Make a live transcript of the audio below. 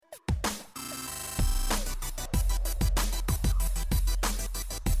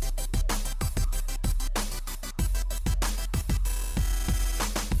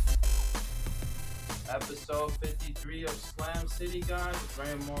episode 53 of Slam City, guys.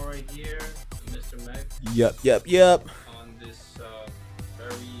 Brian Moore right here, and Mr. Meg. Yep. On this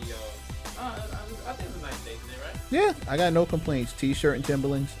very, I think it's a nice day today, right? Yeah, I got no complaints. T-shirt and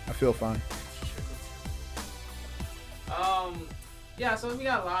Timberlands. I feel fine. Yeah, so we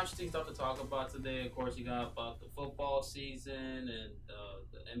got a lot of stuff to talk about today. Of course, you got about the football season and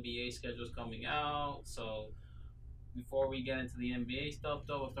the NBA schedule's coming out. So before we get into the NBA stuff,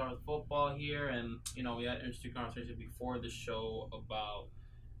 though, we'll start with football here. And, you know, we had an interesting conversation before the show about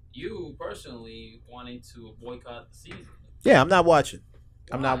you personally wanting to boycott the season. Yeah, I'm not watching.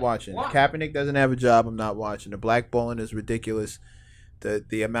 Why? I'm not watching. Why? Kaepernick doesn't have a job. I'm not watching. The blackballing is ridiculous.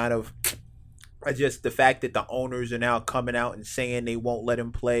 The amount of just the fact that the owners are now coming out and saying they won't let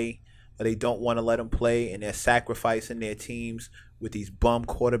him play or they don't want to let him play, and they're sacrificing their teams with these bum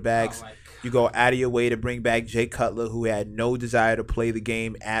quarterbacks. You go out of your way to bring back Jay Cutler, who had no desire to play the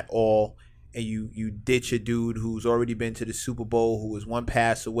game at all, and you ditch a dude who's already been to the Super Bowl, who was one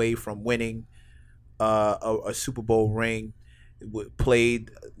pass away from winning a Super Bowl ring,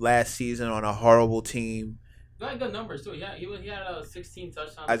 played last season on a horrible team. He had good numbers, too. Yeah, he had 16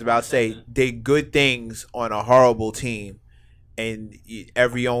 touchdowns. I was about to say, they good things on a horrible team, and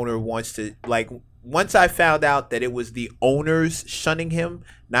every owner wants to, like, once I found out that it was the owners shunning him,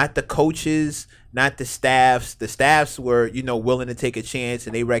 not the coaches, not the staffs. The staffs were, willing to take a chance,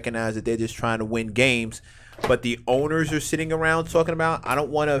 and they recognize that they're just trying to win games. But the owners are sitting around talking about, I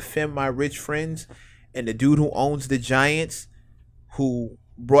don't want to offend my rich friends. And the dude who owns the Giants, who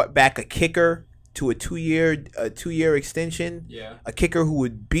brought back a kicker to a two-year extension, a kicker who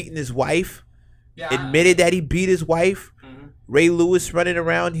had beaten his wife, admitted that he beat his wife. Mm-hmm. Ray Lewis running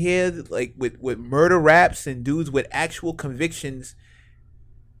around here like with murder raps, and dudes with actual convictions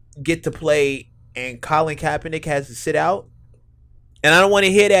get to play, and Colin Kaepernick has to sit out. And I don't want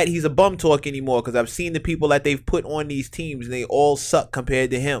to hear that he's a bum talk anymore, because I've seen the people that they've put on these teams, and they all suck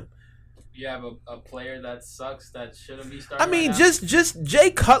compared to him. You have a player that sucks that shouldn't be starting. I mean, right now? just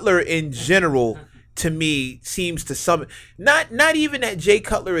Jay Cutler in general to me seems to some not even that Jay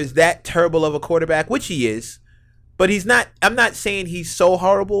Cutler is that terrible of a quarterback, which he is, but he's not. I'm not saying he's so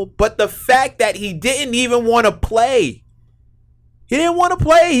horrible, but the fact that he didn't even want to play. He didn't want to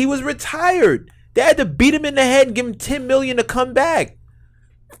play. He was retired. They had to beat him in the head and give him $10 million to come back.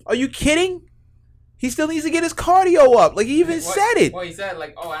 Are you kidding? He still needs to get his cardio up. Like, he even said it. Well, he said,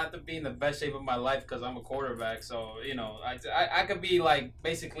 like, I have to be in the best shape of my life because I'm a quarterback. So, I could be, like,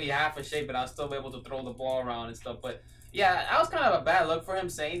 basically half a shape, and I'll still be able to throw the ball around and stuff. But, yeah, that was kind of a bad look for him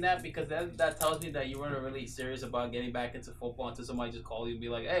saying that, because that tells me that you weren't really serious about getting back into football until somebody just called you and be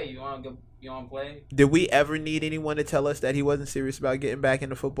like, hey, you want to play? Did we ever need anyone to tell us that he wasn't serious about getting back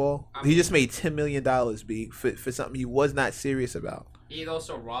into football? He just made $10 million, for something he was not serious about. He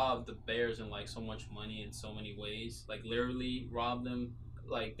also robbed the Bears in, like, so much money in so many ways. Like, literally robbed them.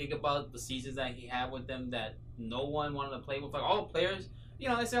 Like, think about the seasons that he had with them that no one wanted to play with. Like, all the players,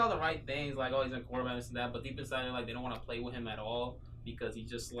 they say all the right things. Like, oh, he's a quarterback, this and that. But deep inside, like, they don't want to play with him at all because he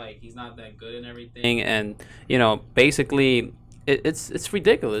just, like, he's not that good and everything. And, basically, it's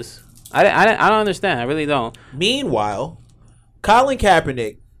ridiculous. I don't understand. I really don't. Meanwhile, Colin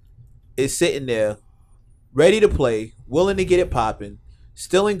Kaepernick is sitting there, ready to play, willing to get it popping,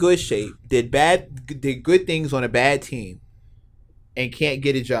 still in good shape, did good things on a bad team, and can't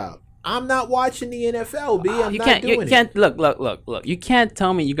get a job. I'm not watching the NFL, B. I'm not doing it. You can't look. You can't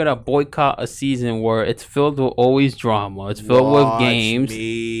tell me you're gonna boycott a season where it's filled with always drama. It's filled with games.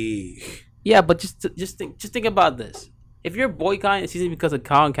 Me. Yeah, but just think about this. If you're boycotting a season because of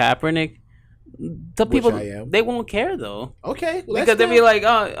Colin Kaepernick, the people they won't care though. Okay, because they'll be like,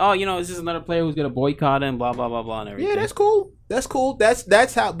 oh, it's just another player who's gonna boycott him, blah blah blah blah, and everything. Yeah, that's cool.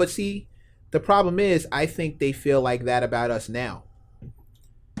 That's how. But see, the problem is, I think they feel like that about us now.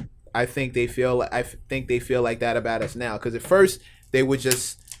 I think they feel like that about us now. Because at first they were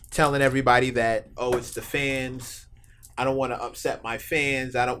just telling everybody that, oh, it's the fans. I don't want to upset my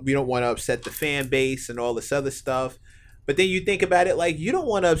fans. We don't want to upset the fan base and all this other stuff. But then you think about it like, you don't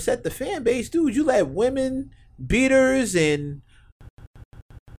want to upset the fan base, dude. You let women, beaters, and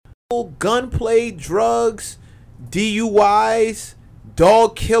gunplay, drugs, DUIs,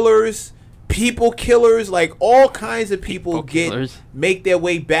 dog killers, people killers, like all kinds of people make their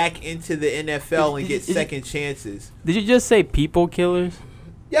way back into the NFL and get second chances. Did you just say people killers?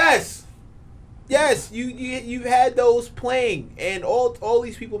 Yes. You've had those playing, and all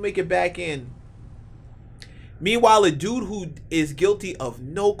these people make it back in. Meanwhile, a dude who is guilty of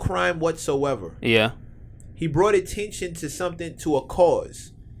no crime whatsoever. Yeah. He brought attention to a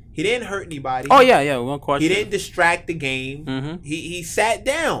cause. He didn't hurt anybody. Oh yeah, one question. He didn't distract the game. Mm-hmm. He sat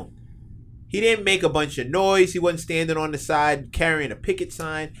down. He didn't make a bunch of noise. He wasn't standing on the side carrying a picket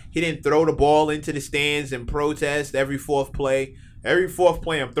sign. He didn't throw the ball into the stands and protest every fourth play. Every fourth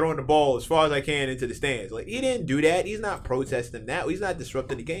play, I'm throwing the ball as far as I can into the stands. Like, he didn't do that. He's not protesting that. He's not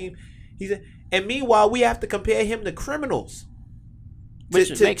disrupting the game. And meanwhile, we have to compare him to criminals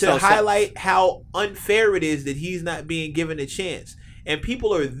to highlight how unfair it is that he's not being given a chance. And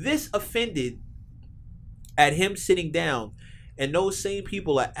people are this offended at him sitting down, and those same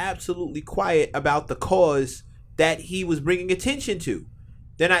people are absolutely quiet about the cause that he was bringing attention to.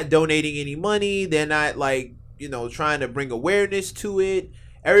 They're not donating any money. They're not trying to bring awareness to it.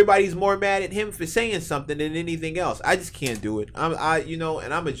 Everybody's more mad at him for saying something than anything else. I just can't do it. And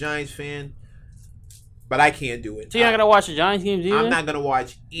I'm a Giants fan, but I can't do it. So you're not gonna watch the Giants games either? I'm not gonna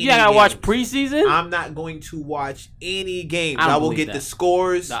watch any You're not gonna watch preseason? I'm not going to watch any games. I will get the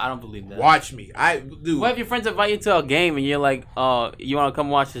scores. No, I don't believe that. Watch me. What if your friends invite you to a game and you're like, you want to come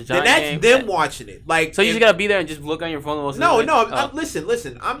watch the Giants game? Then that's them watching it. Like, so you just gotta be there and just look on your phone.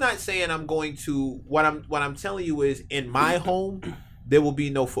 Listen. I'm not saying I'm going to. What I'm telling you is, in my home, there will be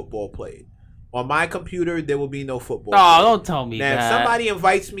no football played. On my computer, there will be no football. Oh, don't tell me that. Now, if somebody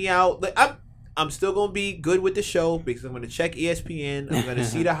invites me out, I'm still going to be good with the show because I'm going to check ESPN. I'm going to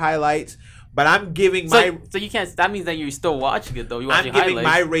see the highlights. But I'm giving So you can't. That means that you're still watching it, though. I'm giving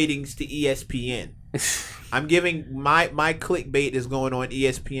my ratings to ESPN. I'm giving my clickbait is going on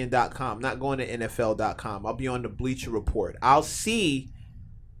ESPN.com, not going to NFL.com. I'll be on the Bleacher Report. I'll see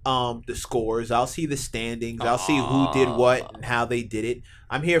the scores. I'll see the standings. I'll see who did what and how they did it.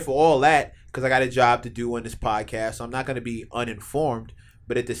 I'm here for all that because I got a job to do on this podcast. So I'm not going to be uninformed.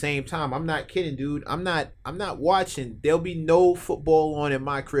 But at the same time, I'm not kidding, dude. I'm not watching. There'll be no football on in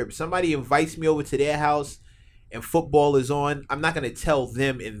my crib. Somebody invites me over to their house and football is on. I'm not going to tell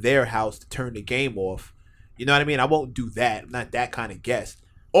them in their house to turn the game off. You know what I mean? I won't do that. I'm not that kind of guest.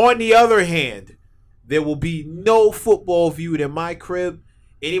 On the other hand, there will be no football viewed in my crib.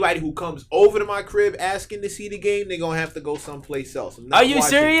 Anybody who comes over to my crib asking to see the game, they're going to have to go someplace else. Are you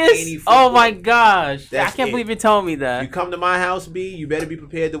serious? Oh, my gosh. I can't believe you're telling me that. You come to my house, B, you better be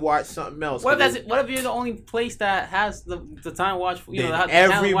prepared to watch something else. What if you're the only place that has the time to watch?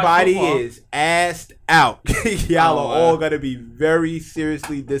 Everybody is assed out. Y'all are all going to be very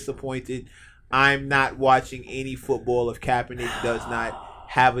seriously disappointed. I'm not watching any football if Kaepernick does not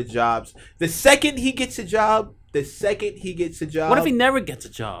have a job. The second he gets a job... What if he never gets a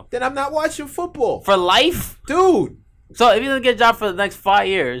job? Then I'm not watching football. For life? Dude. So if he doesn't get a job for the next 5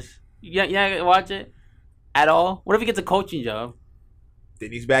 years, you're not going to watch it at all? What if he gets a coaching job?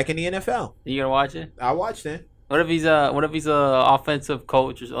 Then he's back in the NFL. You going to watch it? I'll watch that. What if he's a offensive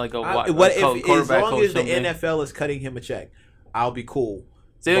coach or like quarterback coach? As long as the NFL is cutting him a check, I'll be cool.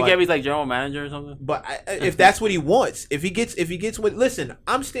 So he'll get me like general manager or something. But if that's what he wants, if he gets with, listen,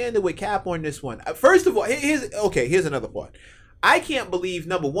 I'm standing with Cap on this one. First of all, here's another part. I can't believe,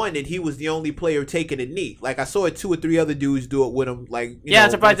 number one, that he was the only player taking a knee. Like, I saw 2 or 3 other dudes do it with him. Like, I'm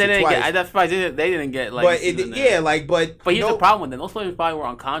surprised they didn't get. I'm surprised they didn't get like. But here's the problem with them. Those players probably were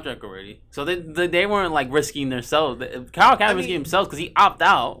on contract already, so they weren't like risking themselves. Kyle Kaepernick risking himself because he opted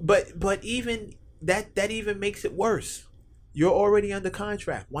out. But even that even makes it worse. You're already under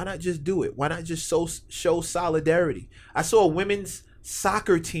contract. Why not just do it? Why not just show solidarity? I saw women's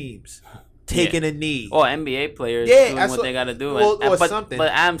soccer teams taking a knee. Or NBA players doing what they got to do. Something.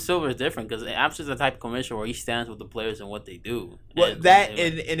 But Adam Silver is different because Adam Silver's the type of commissioner where he stands with the players and what they do. Well,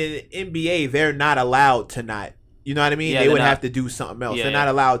 in an NBA, they're not allowed to not. You know what I mean? They would have to do something else. They're not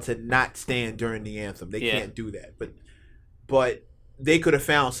allowed to not stand during the anthem. They can't do that. But they could have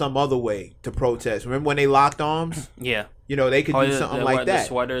found some other way to protest. Remember when they locked arms? Yeah. They could do something like that. The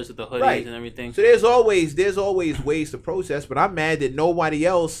sweaters with the hoodies and everything. So there's always ways to protest, but I'm mad that nobody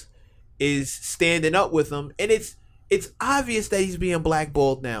else is standing up with him, and it's obvious that he's being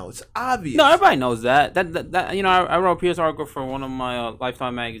blackballed now. It's obvious. No, everybody knows that. I wrote a PS article for one of my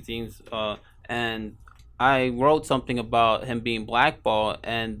Lifetime magazines, and I wrote something about him being blackballed,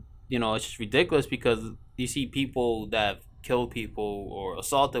 and it's just ridiculous because you see people that killed people or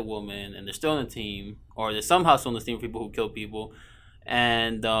assaulted women and they're still on the team, or they're somehow still on the team for people who kill people,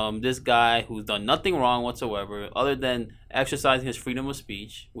 and this guy who's done nothing wrong whatsoever other than exercising his freedom of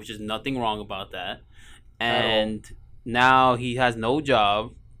speech, which is nothing wrong about that, and now he has no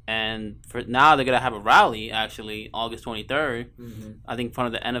job, and now they're gonna have a rally actually August 23rd. I think in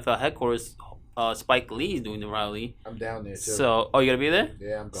front of the NFL headquarters. Spike Lee is doing the rally. I'm down there too. So, you gonna be there?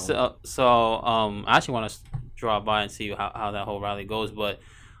 Yeah, I'm going. I actually want to drop by and see how that whole rally goes, but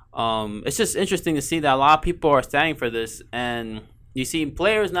it's just interesting to see that a lot of people are standing for this, and you see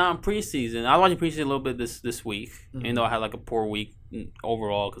players now in preseason. I was watching preseason a little bit this week, even though I had like a poor week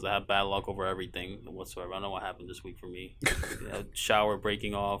overall because I had bad luck over everything whatsoever. I don't know what happened this week for me. Shower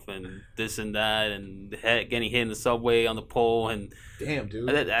breaking off and this and that, and getting hit in the subway on the pole. And damn, dude,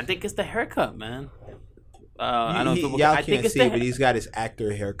 I think it's the haircut, man. I know y'all can't see, but he's got his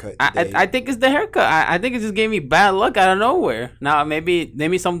actor haircut today. I think it's the haircut. I think it just gave me bad luck out of nowhere. Now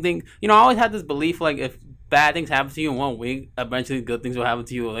maybe something. I always had this belief like if bad things happen to you in 1 week, eventually good things will happen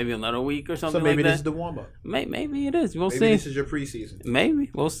to you maybe another week or something. So maybe like this is the warm up. Maybe it is. We'll see. Maybe this is your preseason.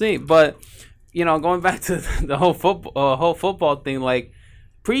 Maybe we'll see. But going back to the whole football thing, like.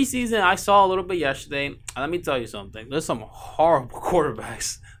 Preseason, I saw a little bit yesterday. Let me tell you something. There's some horrible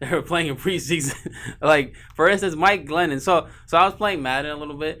quarterbacks that are playing in preseason. Like, for instance, Mike Glennon. So I was playing Madden a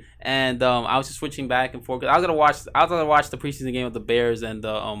little bit, and I was just switching back and forth. I was gonna watch the preseason game of the Bears and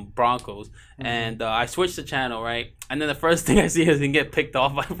the Broncos, and I switched the channel, right? And then the first thing I see is he get picked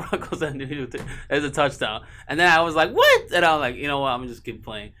off by Broncos and there's a touchdown. And then I was like, what? And I was like, you know what? I'm gonna just keep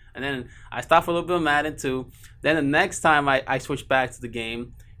playing. And then I stopped for a little bit of Madden too. Then the next time I switched back to the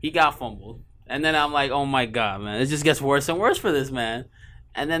game, he got fumbled. And then I'm like, oh my God, man. It just gets worse and worse for this man.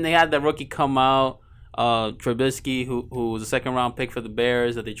 And then they had the rookie come out, Trubisky, who was a second-round pick for the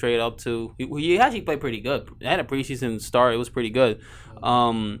Bears that they traded up to. He actually played pretty good. They had a preseason start. It was pretty good.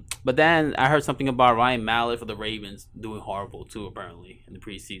 But then I heard something about Ryan Mallett for the Ravens doing horrible too, apparently, in the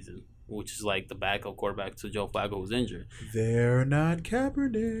preseason, which is like the backup quarterback to Joe Flacco, who's injured. They're not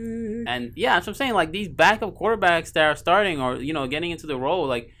Kaepernick. And yeah, that's what I'm saying. Like these backup quarterbacks that are starting or getting into the role,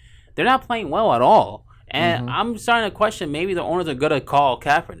 like they're not playing well at all. And I'm starting to question maybe the owners are gonna call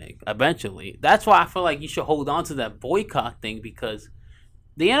Kaepernick eventually. That's why I feel like you should hold on to that boycott thing because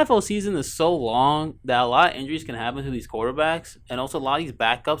the NFL season is so long that a lot of injuries can happen to these quarterbacks, and also a lot of these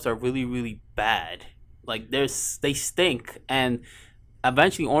backups are really, really bad. Like they stink, and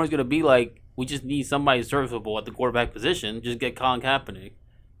eventually owners gonna be like, we just need somebody serviceable at the quarterback position. Just get Colin Kaepernick.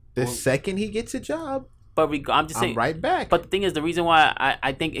 The second he gets a job, but I'm just saying, right back. But the thing is, the reason why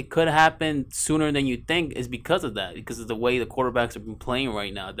I think it could happen sooner than you think is because of that. Because of the way the quarterbacks have been playing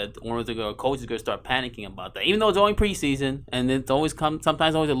right now, that the owners or coaches are gonna start panicking about that. Even though it's only preseason, and it's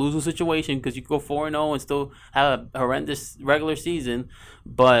sometimes always a losing situation because you go 4-0 and still have a horrendous regular season.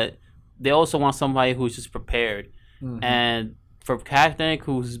 But they also want somebody who's just prepared. And for Kaepernick,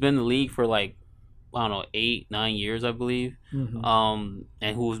 who's been in the league for like, I don't know, 8-9 years, I believe, and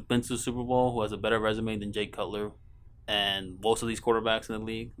who's been to the Super Bowl, who has a better resume than Jay Cutler and most of these quarterbacks in the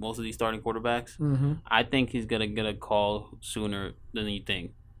league, most of these starting quarterbacks, I think he's going to get a call sooner than you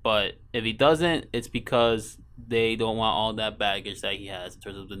think. But if he doesn't, it's because they don't want all that baggage that he has in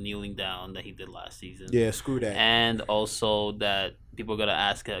terms of the kneeling down that he did last season. Yeah, screw that. And also that people are going to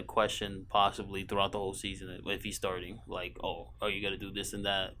ask a question possibly throughout the whole season if he's starting. Like, oh, are you going to do this and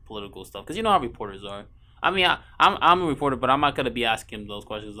that political stuff? Because you know how reporters are. I mean, I'm a reporter, but I'm not going to be asking him those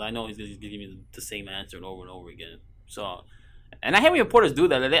questions. I know he's going to give me the same answer over and over again. So, and I hate when reporters do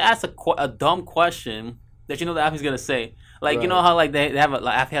that. They ask a dumb question that the athlete's going to say. Like, right. You know how like they have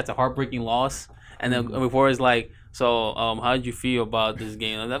athlete has a heartbreaking loss, and the reporter's like, so how did you feel about this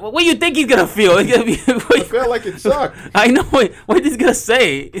game? I'm like, well, what do you think he's gonna feel? I felt like it sucked. I know what he's gonna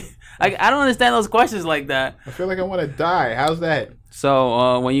say. Like, I don't understand those questions like that. I feel like I want to die. How's that?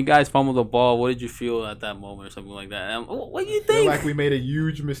 So when you guys fumbled the ball, what did you feel at that moment or something like that? What do you think? I feel like we made a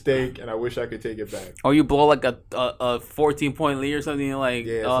huge mistake, and I wish I could take it back. Or you blow like a 14-point lead or something like.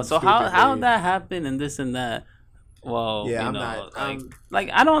 Yeah, so how did that happen and this and that? Well, yeah,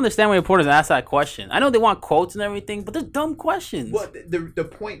 I don't understand when reporters ask that question. I know they want quotes and everything, but they're dumb questions. Well, the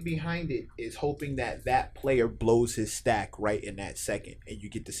point behind it is hoping that player blows his stack right in that second, and you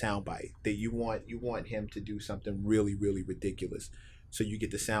get the soundbite. That you want him to do something really, really ridiculous, so you get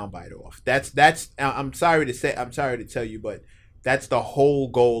the soundbite off. That's. I'm sorry to tell you, but that's the whole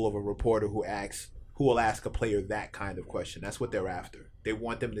goal of a reporter who will ask a player that kind of question. That's what they're after. They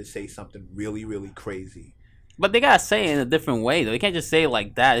want them to say something really, really crazy. But they gotta say it in a different way, though. They can't just say it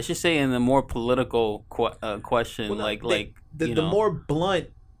like that. They should say it in a more political question, well, the more blunt,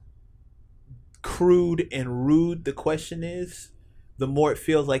 crude, and rude the question is, the more it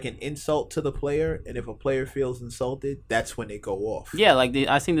feels like an insult to the player. And if a player feels insulted, that's when they go off. Yeah, like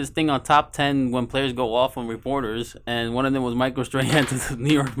I seen this thing on Top 10 when players go off on reporters, and one of them was Michael Strahan to the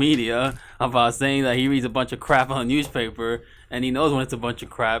New York media about saying that he reads a bunch of crap on a newspaper, and he knows when it's a bunch of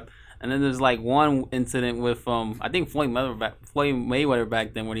crap. And then there's like one incident with I think Floyd Mayweather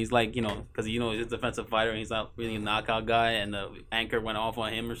back then when he's like, because he's a defensive fighter and he's not really a knockout guy, and the anchor went off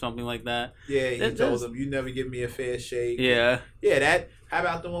on him or something like that. Yeah, he told him, "You never give me a fair shake." Yeah. Yeah, that. How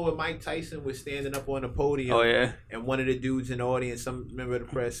about the one where Mike Tyson was standing up on the podium? Oh yeah. And one of the dudes in the audience, some member of the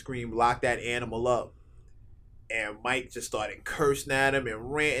press, screamed, "Lock that animal up." And Mike just started cursing at him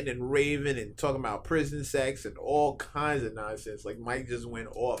and ranting and raving and talking about prison sex and all kinds of nonsense. Like, Mike just went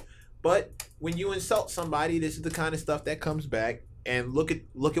off. But when you insult somebody, this is the kind of stuff that comes back. And look at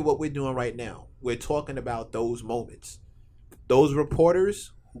what we're doing right now. We're talking about those moments. Those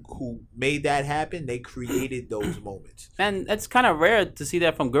reporters who made that happen, they created those moments. And it's kind of rare to see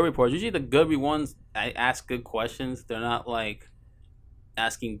that from good reporters. Usually the good ones ask good questions. They're not like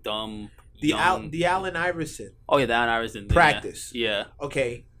asking dumb. The Allen Iverson. Oh yeah, the Allen Iverson. Practice. Yeah.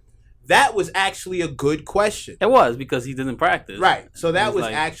 Okay. That was actually a good question. It was because he didn't practice. Right. So that was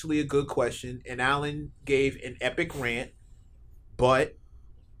actually a good question. And Allen gave an epic rant, but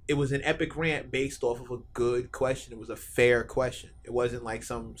it was an epic rant based off of a good question. It was a fair question. It wasn't like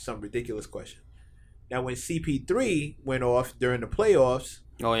some ridiculous question. Now, when CP3 went off during the playoffs.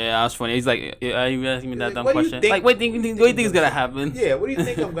 Oh, yeah, that's funny. He's like, are you asking me that dumb question? Think, what do you think is going to happen? Yeah, what do you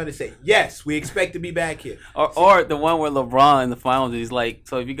think I'm going to say? Yes, we expect to be back here. Or the one where LeBron in the finals, he's like,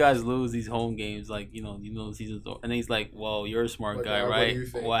 so if you guys lose these home games, like, the season's over. And then he's like, well, you're a smart guy, right?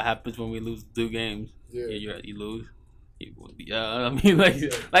 What happens when we lose 2 games? Yeah, you lose. Yeah, I mean,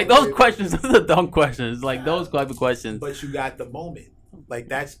 like those questions, those are the dumb questions. Like, those type of questions. But you got the moment. Like,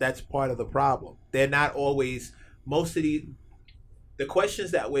 that's part of the problem. They're not always, most of the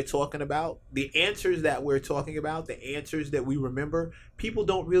questions that we're talking about, the answers that we're talking about, the answers that we remember, people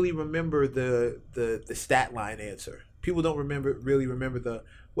don't really remember the stat line answer. People don't really remember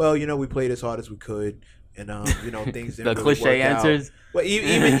we played as hard as we could, and things didn't the really cliche work answers. Out. Well,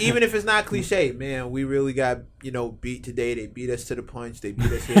 even if it's not cliche, man, we really got beat today. They beat us to the punch. They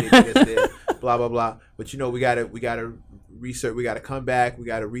beat us here. They beat us there. Blah blah blah. But we gotta research. We gotta come back. We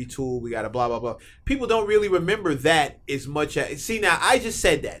gotta retool. We gotta blah blah blah. People don't really remember that as much as. See, now I just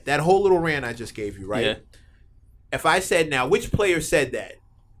said that whole little rant I just gave you, right? Yeah. If I said now which player said that,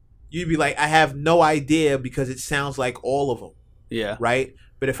 you'd be like, I have no idea because it sounds like all of them. Yeah. Right.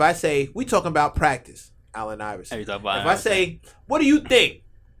 But if I say we talking about practice, Allen Iverson. If I say, what do you think?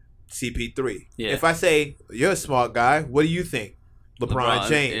 CP3. Yeah. If I say, you're a smart guy, what do you think? LeBron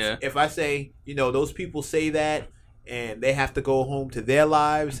James. Yeah. If I say, those people say that and they have to go home to their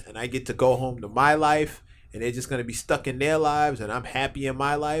lives and I get to go home to my life and they're just going to be stuck in their lives and I'm happy in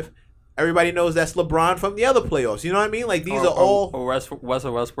my life, everybody knows that's LeBron from the other playoffs. You know what I mean? Like, these are all... Or Russell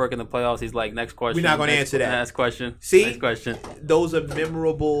Westbrook in the playoffs, he's like, next question. We're not going to answer that. Next question. See? Next question. Those are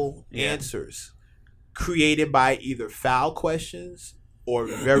memorable answers created by either foul questions or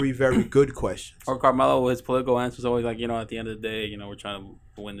very, very good questions. Or Carmelo, his political answers always like, at the end of the day, we're trying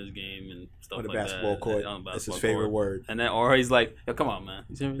to win this game and stuff like that. On the basketball court. That's his favorite word. And then, or he's like, yo, come on, man.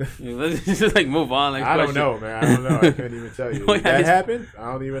 Let's just like move on. Like, I don't know, man. I don't know. I couldn't even tell you. Did that happen?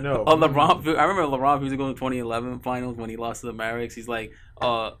 I don't even know. Oh, LeBron. I remember LeBron, he was going to 2011 finals when he lost to the Mavericks. He's like,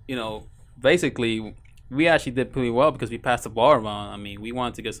 basically, we actually did pretty well because we passed the ball around. I mean, we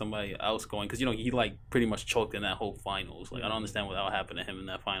wanted to get somebody else going because, he like pretty much choked in that whole finals. Like, I don't understand what happened to him in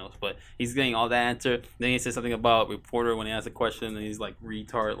that finals, but he's getting all that answer. Then he said something about reporter when he asked a question and he's like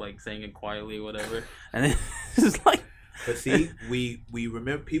retard, like saying it quietly or whatever. And then it's like, but see, we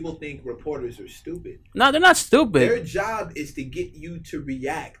remember, people think reporters are stupid. No, they're not stupid. Their job is to get you to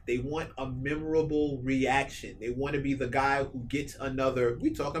react. They want a memorable reaction. They want to be the guy who gets another.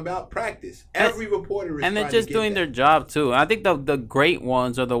 We talking about practice. Every reporter is, and they're just doing their job too. I think the great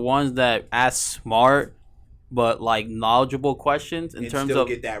ones are the ones that ask smart but like knowledgeable questions in terms of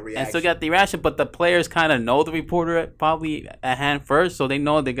get that reaction. And still get the reaction. But the players kind of know the reporter probably at hand first, so they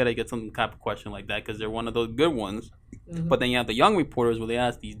know they gotta get some type of question like that because they're one of those good ones. Mm-hmm. But then you have the young reporters where they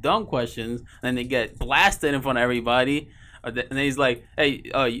ask these dumb questions and then they get blasted in front of everybody. And then he's like, "Hey,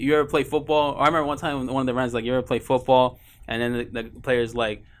 you ever play football?" Or I remember one time one of the runs like, "You ever play football?" And then the player's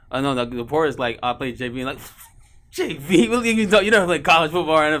like, "Oh no," the reporter's like, "I play JV." And like, JV, you never play college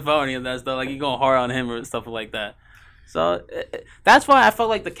football or NFL or any of that stuff. Like, you going hard on him or stuff like that. So that's why I felt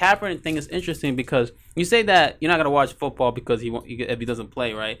like the Kaepernick thing is interesting because you say that you're not gonna watch football because if he doesn't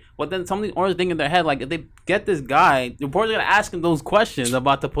play, right? But then something always think in their head like if they get this guy, the reporters are gonna ask him those questions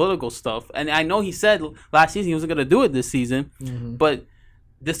about the political stuff. And I know he said last season he wasn't gonna do it this season, but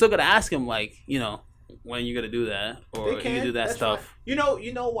they're still gonna ask him like, when you gonna do that or you do that that's stuff. Fine.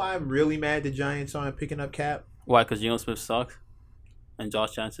 You know why I'm really mad the Giants aren't picking up Cap? Why? Because Geno Smith sucks, and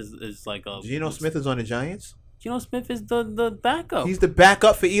Josh Johnson is like a. Geno Smith is on the Giants. Geno Smith is the backup. He's the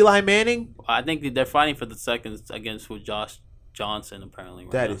backup for Eli Manning? I think they're fighting for the seconds against with Josh Johnson, apparently.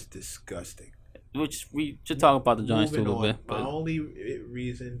 Right That now. is disgusting. Which we should talk about the Giants too a little bit. My But only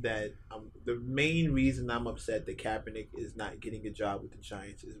reason that the main reason I'm upset that Kaepernick is not getting a job with the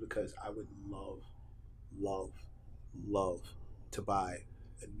Giants is because I would love to buy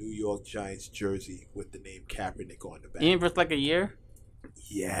a New York Giants jersey with the name Kaepernick on the back. even for like a year.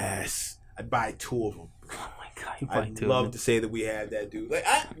 Yes, I'd buy 2 of them. Oh my god, you I'd love to say that we have that dude.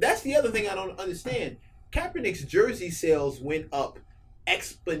 That's the other thing I don't understand. Kaepernick's jersey sales went up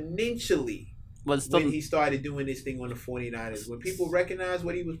exponentially But still, when he started doing this thing on the 49ers. When people recognized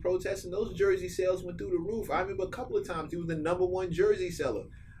what he was protesting, those jersey sales went through the roof. I remember a couple of times he was the number 1 jersey seller.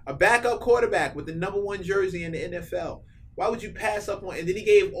 A backup quarterback with the number 1 jersey in the NFL. Why would you pass up on? And then he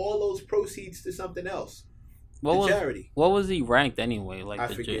gave all those proceeds to something else. Charity. What was he ranked anyway? Like I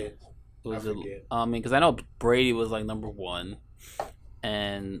forget. I mean, because I know Brady was like number 1,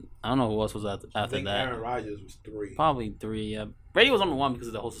 and I don't know who else was after I think that. Aaron Rodgers was 3. Probably 3. Yeah, Brady was number 1 because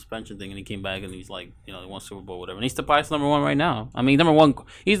of the whole suspension thing, and he came back and he's like, he won Super Bowl, whatever. And he's probably number 1 right now. I mean, number 1.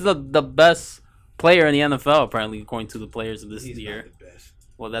 He's the best player in the NFL apparently, according to the players of this year. Not the best.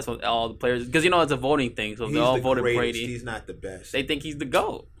 Well, that's what all the players, because it's a voting thing, so He's they all the voted greatest. Brady. He's not the best. They think he's the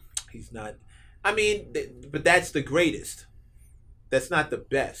GOAT. He's not. I mean, but that's the greatest. That's not the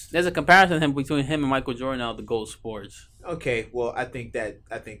best. There's a comparison between him and Michael Jordan now, the GOAT sports. Okay, well, I think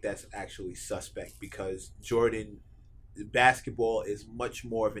that's actually suspect because Jordan, basketball is much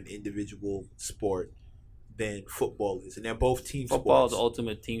more of an individual sport than football is, and they're both team Football sports. is the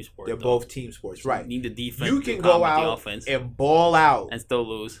ultimate team sport. They're both team sports, right? You need the defense. You can go out and ball out and still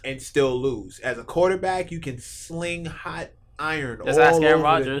lose. As a quarterback, you can sling hot iron. Just all ask Aaron over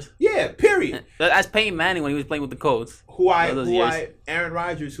Rodgers. Yeah, period. That's Peyton Manning when he was playing with the Colts. Aaron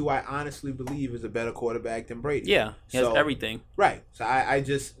Rodgers, who I honestly believe is a better quarterback than Brady. Yeah, he has everything. Right. So I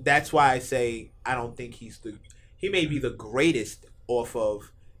just, that's why I say I don't think he may be the greatest off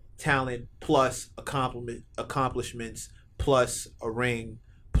of talent plus accomplishments plus a ring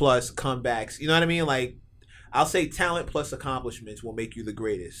plus comebacks. You know what I mean? Like, I'll say talent plus accomplishments will make you the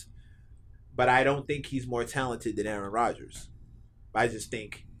greatest. But I don't think he's more talented than Aaron Rodgers. I just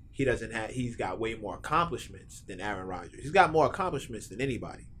think he's got way more accomplishments than Aaron Rodgers. He's got more accomplishments than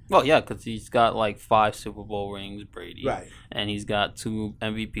anybody. Well, yeah, because he's got like 5 Super Bowl rings, Brady. Right. And he's got 2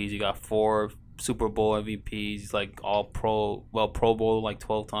 MVPs. He got 4 Super Bowl MVPs. He's like all Pro Bowl like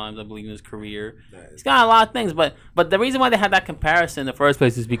 12 times, I believe, in his career. Nice. He's got a lot of things. But the reason why they had that comparison in the first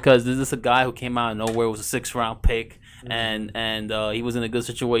place is because this is a guy who came out of nowhere, was a 6th round pick. Mm-hmm. And he was in a good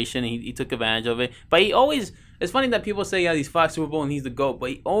situation. He took advantage of it. But he always, it's funny that people say, yeah, he's 5 Super Bowl and he's the GOAT.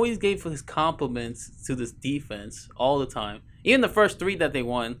 But he always gave his compliments to this defense all the time. Even the first 3 that they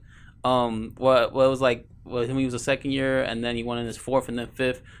won, it was like, him, he was a second year, and then he won in his 4th and then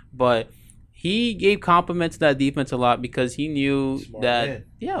 5th. But he gave compliments to that defense a lot because he knew man.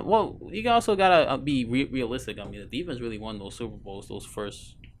 Yeah, well, you also got to be realistic. I mean, the defense really won those Super Bowls, those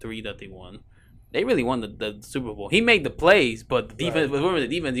first 3 that they won. They really won the Super Bowl. He made the plays, but the defense, whoever the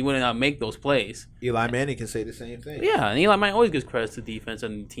defense, he wouldn't make those plays. Eli Manning can say the same thing. Yeah, and Eli Manning always gives credit to defense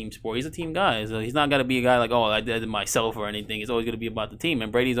and team sport. He's a team guy. So he's not got to be a guy like, oh, I did it myself or anything. It's always going to be about the team.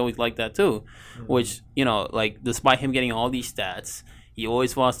 And Brady's always like that too, which, like, despite him getting all these stats, he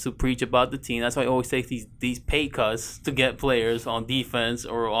always wants to preach about the team. That's why he always takes these pay cuts to get players on defense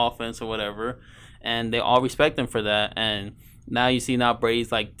or offense or whatever. And they all respect him for that. And now you see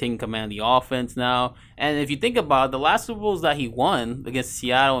Brady's like taking command of the offense now. And if you think about it, the last Super Bowls that he won against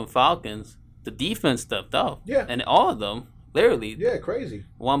Seattle and Falcons, the defense stepped up. Yeah. And all of them, literally. Yeah, crazy.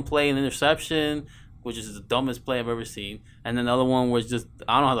 One play, an interception, which is the dumbest play I've ever seen. And then the other one was just,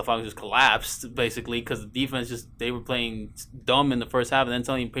 I don't know how the Falcons just collapsed, basically, because the defense they were playing dumb in the first half. And then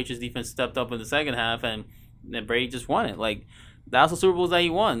suddenly Patriots defense stepped up in the second half, and then Brady just won it. Like, that's the Super Bowls that he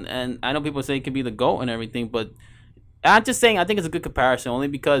won. And I know people say it could be the GOAT and everything, but I'm just saying I think it's a good comparison only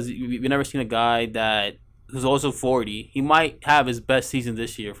because we've never seen a guy who's also 40. He might have his best season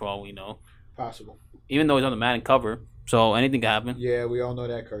this year for all we know. Possible. Even though he's on the Madden cover, so anything can happen. Yeah, we all know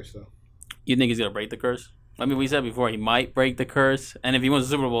that curse, though. You think he's going to break the curse? I mean, we said before he might break the curse, and if he wins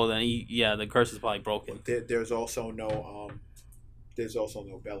the Super Bowl, then the curse is probably broken. There's also no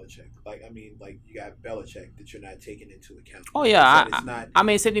Belichick. You got Belichick that you're not taking into account. Oh yeah, I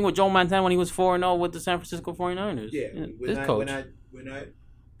mean, same thing with Joe Montana when he was 4-0 with the San Francisco 49ers. Yeah, we're not.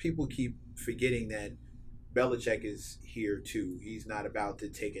 People keep forgetting that Belichick is here too. He's not about to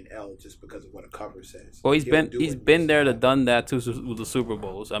take an L just because of what a cover says. Well, he's He'll been do he's it been with there to style. done that too with the Super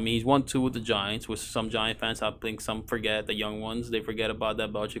Bowls. I mean, he's won 2 with the Giants, which some Giant fans I think some forget. The young ones, they forget about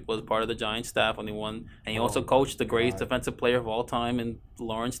that. Belichick was part of the Giant staff when he won, and he also coached the greatest defensive player of all time in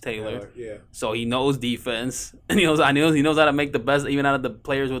Lawrence Taylor. Yeah. So he knows defense, and he knows how to make the best even out of the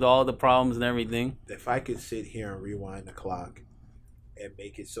players with all the problems and everything. If I could sit here and rewind the clock and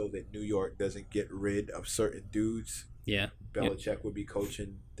make it so that New York doesn't get rid of certain dudes, Yeah. Belichick would be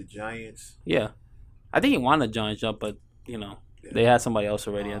coaching the Giants. Yeah, I think he wanted the Giants up, but they had somebody else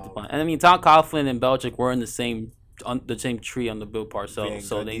already at the point. And I mean, Tom Coughlin and Belichick were in the same tree on the Bill Parcells, Van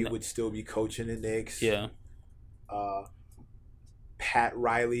so Gundy would still be coaching the Knicks. Yeah. Pat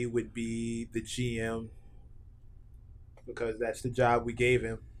Riley would be the GM because that's the job we gave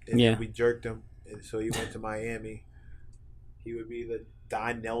him, and then we jerked him, and so he went to Miami. He would be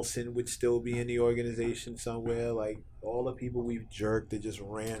Don Nelson would still be in the organization somewhere. Like all the people we've jerked that just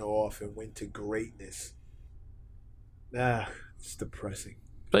ran off and went to greatness. It's depressing.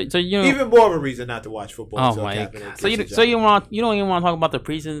 So even more of a reason not to watch football. Oh my God! So you don't even want to talk about the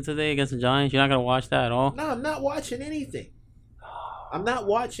preseason today against the Giants? You're not gonna watch that at all? No, I'm not watching anything. I'm not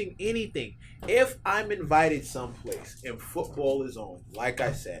watching anything. If I'm invited someplace and football is on, like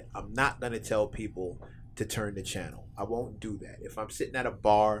I said, I'm not gonna tell people to turn the channel. I won't do that. If I'm sitting at a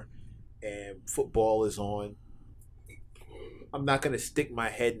bar and football is on, I'm not going to stick my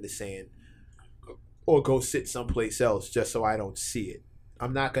head in the sand or go sit someplace else just so I don't see it.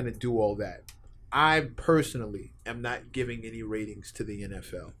 I'm not going to do all that. I personally am not giving any ratings to the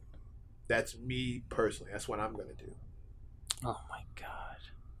NFL. That's me personally. That's what I'm going to do. Oh my God.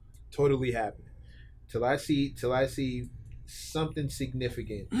 Totally happening. Till I see something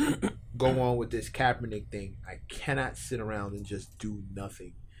significant go on with this Kaepernick thing, I cannot sit around and just do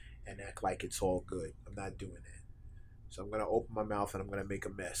nothing and act like it's all good. I'm not doing that. So I'm going to open my mouth and I'm going to make a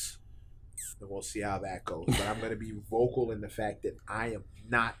mess. And we'll see how that goes. But I'm going to be vocal in the fact that I am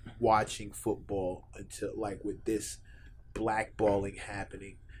not watching football until, like, with this blackballing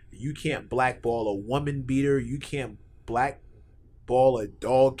happening. You can't blackball a woman beater. You can't blackball a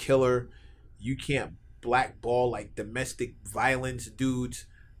dog killer. You can't blackball like domestic violence dudes,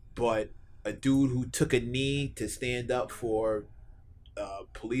 but a dude who took a knee to stand up for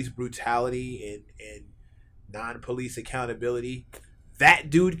police brutality and non-police accountability, that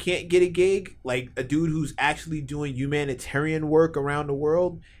dude can't get a gig. Like a dude who's actually doing humanitarian work around the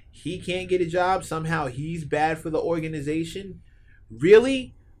world, he can't get a job. Somehow he's bad for the organization.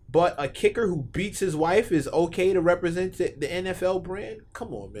 Really? But a kicker who beats his wife is okay to represent the NFL brand?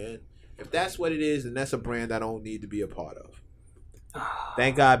 Come on, man. If that's what it is, then that's a brand I don't need to be a part of.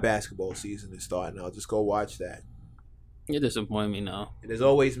 Thank God basketball season is starting. I'll just go watch that. You're disappointing me now. And there's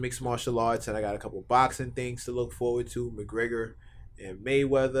always mixed martial arts, and I got a couple boxing things to look forward to. McGregor and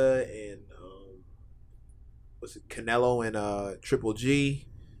Mayweather and Canelo and Triple G.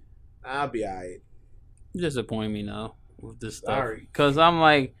 I'll be all right. You're disappointing me now with this stuff. Sorry. Because I'm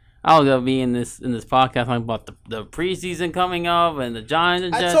like, I was gonna be in this podcast talking about the preseason coming up and the Giants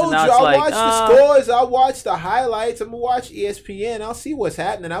and Jets. I told and you now I'll watch the scores. I'll watch the highlights. I'm gonna watch ESPN. I'll see what's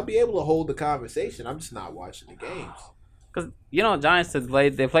happening. I'll be able to hold the conversation. I'm just not watching the games. Because Giants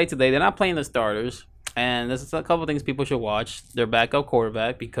they play today. They're not playing the starters, and there's a couple things people should watch. Their backup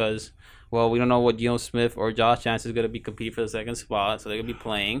quarterback because we don't know what Geno Smith or Josh Johnson is gonna be competing for the second spot, so they're gonna be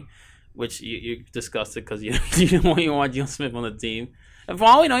playing. Which you discussed it because you don't even want Geno Smith on the team. And for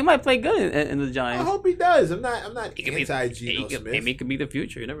all we know, he might play good in the Giants. I hope he does. I'm not anti-Geno Smith. Maybe he could be the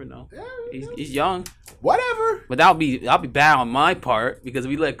future. You never know. Yeah, He's young. Whatever. But that'll be bad on my part because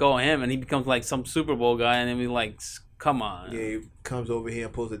we let go of him and he becomes like some Super Bowl guy and then we like, come on. Yeah, he comes over here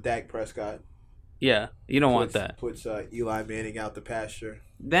and pulls a Dak Prescott. Yeah, you don't want that. Puts Eli Manning out the pasture.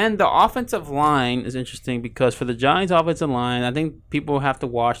 Then the offensive line is interesting because for the Giants' offensive line, I think people have to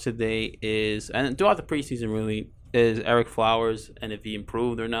watch today and throughout the preseason really, is Eric Flowers and if he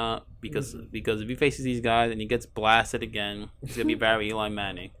improved or not. Because if he faces these guys and he gets blasted again, he's going to be very Eli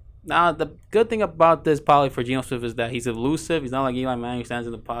Manning. Now, the good thing about this probably for Geno Smith is that he's elusive. He's not like Eli Manning who stands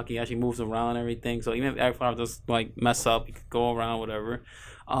in the pocket. He actually moves around and everything. So even if Eric Flowers does like mess up, he could go around, whatever.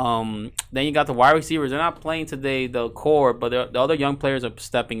 Then you got the wide receivers. They're not playing today, the core, but the other young players are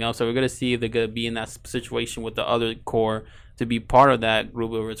stepping up. So we're going to see if they're going to be in that situation with the other core to be part of that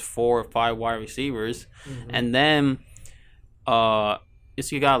group where it's 4 or 5 wide receivers. Mm-hmm. And then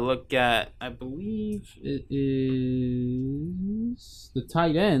you got to look at, I believe it is the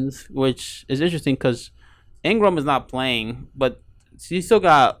tight ends, which is interesting because Ingram is not playing, but you still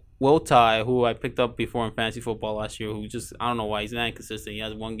got Will Ty, who I picked up before in fantasy football last year, who just, I don't know why he's not inconsistent. He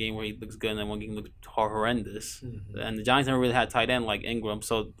has one game where he looks good and then one game looks horrendous. Mm-hmm. And the Giants never really had tight end like Ingram.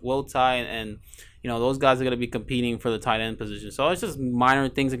 So Will Ty and those guys are going to be competing for the tight end position. So it's just minor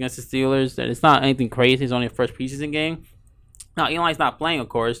things against the Steelers. It's not anything crazy. It's only a first preseason game. Now, Eli's not playing, of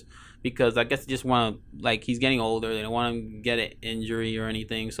course, because I guess they just want to, he's getting older. They don't want him to get an injury or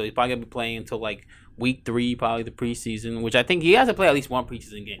anything. So he's probably going to be playing until, week 3, probably the preseason, which I think he has to play at least one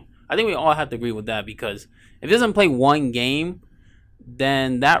preseason game. I think we all have to agree with that, because if he doesn't play one game,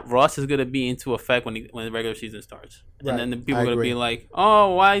 then that rust is going to be into effect when the regular season starts. Right. And then the people are going to be like,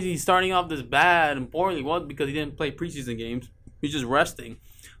 oh, why is he starting off this bad and poorly? Well, because he didn't play preseason games. He's just resting.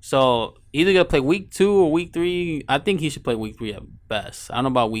 So either going to play week 2 or week 3. I think he should play week 3 at best. I don't know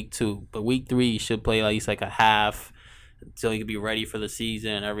about week 2, but week 3 he should play at least a half until he can be ready for the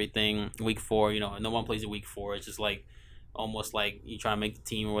season and everything. Week 4, no one plays in week 4. It's just almost like you try to make the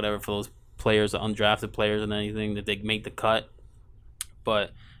team or whatever for those players, the undrafted players and anything, that they make the cut.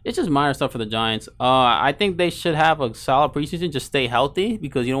 But it's just minor stuff for the Giants. I think they should have a solid preseason. Just stay healthy,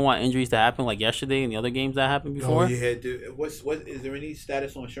 because you don't want injuries to happen like yesterday and the other games that happened before. Oh, yeah, dude. What is there any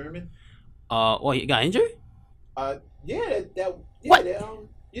status on Sherman? He got injured? What?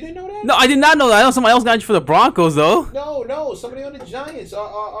 You didn't know that? No, I did not know that. I know somebody else got injured for the Broncos, though. No, somebody on the Giants.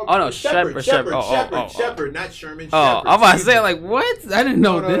 Shepard, not Sherman. I'm about to say, what? I didn't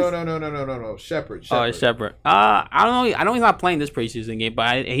know this. No, Shepard. Oh, Shepard. I don't know. I know he's not playing this preseason game,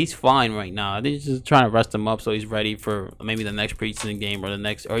 but he's fine right now. I think he's just trying to rest him up so he's ready for maybe the next preseason game or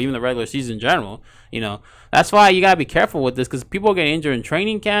even the regular season in general. That's why you gotta be careful with this, because people get injured in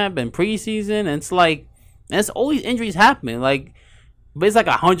training camp and preseason, and it's always injuries happening. But it's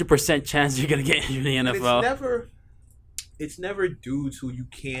 100% chance you're gonna get injured in the NFL. It's never dudes who you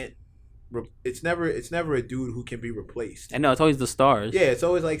can't. It's never a dude who can be replaced. I know, it's always the stars. Yeah, it's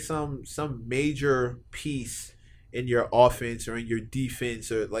always some major piece in your offense or in your defense,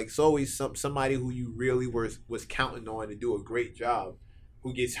 or it's always somebody who you really was counting on to do a great job,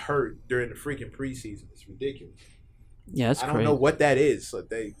 who gets hurt during the freaking preseason. It's ridiculous. Yeah, I don't know what that is. So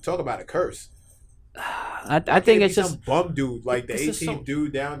they talk about a curse. I think it's just some bum dude, the 18th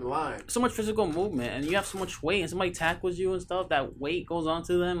dude down the line. So much physical movement, and you have so much weight, and somebody tackles you and stuff. That weight goes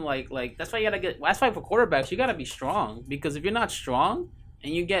onto them. That's why you gotta that's why for quarterbacks you gotta be strong, because if you're not strong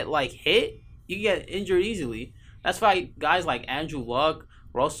and you get hit, you get injured easily. That's why guys like Andrew Luck,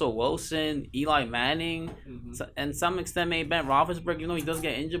 Russell Wilson, Eli Manning, and some extent maybe Ben Roethlisberger, he does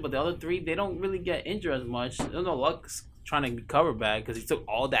get injured, but the other 3, they don't really get injured as much. I don't know, Luck's trying to recover back because he took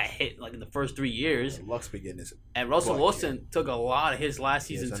all that hit in the first 3 years. Yeah, Luck's beginning this. And Russell Wilson took a lot of his last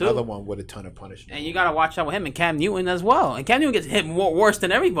season too. Another one with a ton of punishment. And you got to watch out with him and Cam Newton as well. And Cam Newton gets hit worse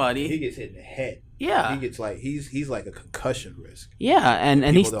than everybody. He gets hit in the head. Yeah. He gets he's like a concussion risk. Yeah, and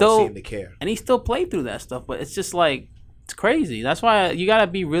he still don't seem to care. And he still played through that stuff, but it's just it's crazy. That's why you got to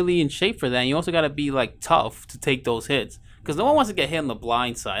be really in shape for that. And you also got to be tough to take those hits. Because no one wants to get hit on the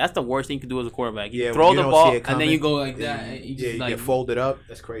blind side. That's the worst thing you can do as a quarterback. You throw the ball, and then you go like that. And you get folded up.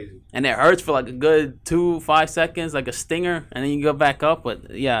 That's crazy. And it hurts for a good 2-5 seconds, like a stinger, and then you go back up.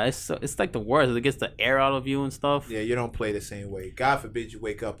 But yeah, it's the worst. It gets the air out of you and stuff. Yeah, you don't play the same way. God forbid you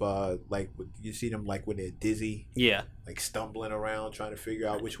wake up you see them when they're dizzy. Yeah. Stumbling around trying to figure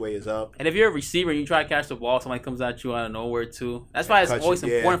out which way is up. And if you're a receiver and you try to catch the ball, somebody comes at you out of nowhere too. That's why it's always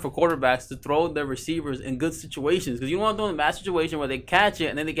important for quarterbacks to throw their receivers in good situations, because you don't want to do in a bad situation where they catch it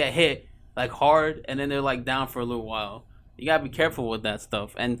and then they get hit hard and then they're down for a little while. You gotta be careful with that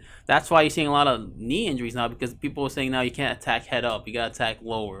stuff, and that's why you're seeing a lot of knee injuries now, because people are saying now you can't attack head up, you gotta attack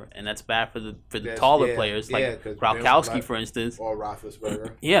lower, and that's bad for the taller players Gronkowski, for instance, or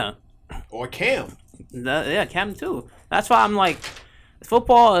Roethlisberger. Yeah. Or Cam. Cam too. That's why I'm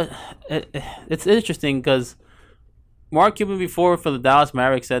football. It's interesting because Mark Cuban before for the Dallas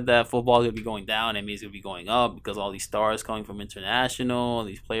Mavericks said that football is going to be going down and it's going to be going up because all these stars coming from international,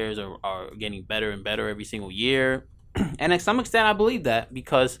 these players are getting better and better every single year. And to some extent, I believe that,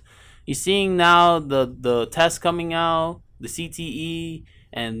 because you're seeing now the tests coming out, the CTE,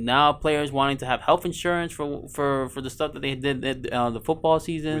 and now players wanting to have health insurance for the stuff that they did the football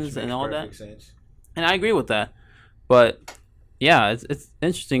seasons and all that. Sense. And I agree with that. But yeah, it's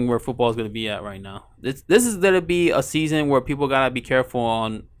interesting where football is going to be at right now. This is going to be a season where people got to be careful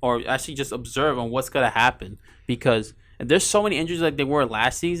on, or actually just observe on what's going to happen, because if there's so many injuries like they were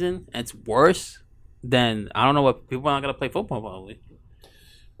last season, and it's worse, then I don't know what people are not going to play football probably.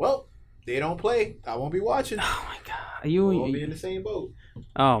 Well, they don't play. I won't be watching. Oh my god, we won't be in the same boat.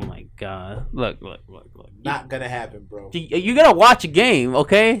 Oh my god, look. Not gonna happen, bro. You gotta watch a game,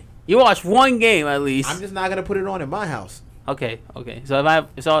 okay? You watch one game at least. I'm just not gonna put it on in my house. Okay. So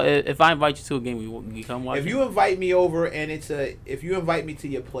if I invite you to a game, you come watch. If you invite me over and if you invite me to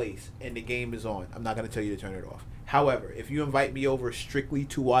your place and the game is on, I'm not gonna tell you to turn it off. However, if you invite me over strictly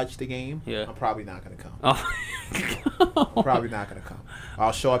to watch the game, I'm probably not gonna come. I'm probably not gonna come.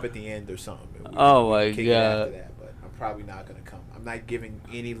 I'll show up at the end or something. Oh my Kick it god! after that, but I'm probably not gonna come. I'm not giving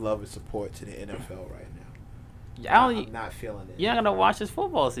any love and support to the NFL right now. I'm not feeling it. You're not gonna watch this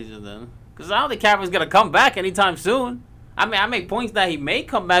football season then, because I don't think Kaepernick's gonna come back anytime soon. I mean, I make points that he may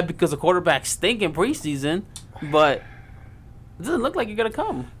come back because the quarterbacks stink in preseason, but it doesn't look like you're gonna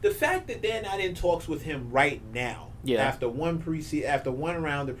come. The fact that they're not in talks with him right now, after one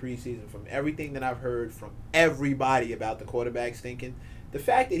round of preseason, from everything that I've heard from everybody about the quarterback stinking, the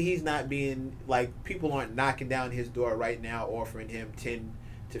fact that he's not being people aren't knocking down his door right now, offering him $10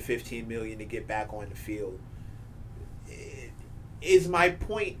 to $15 million to get back on the field, is my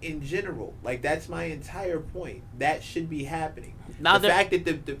point in general. That's my entire point. That should be happening. Now the fact that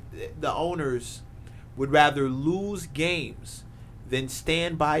the owners would rather lose games than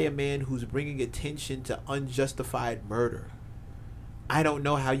stand by a man who's bringing attention to unjustified murder. I don't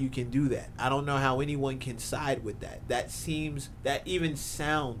know how you can do that. I don't know how anyone can side with that. That even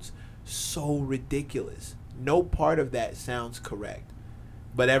sounds so ridiculous. No part of that sounds correct.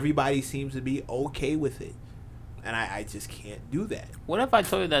 But everybody seems to be okay with it. And I just can't do that. What if I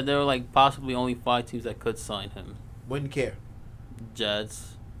told you that there were possibly only 5 teams that could sign him? Wouldn't care.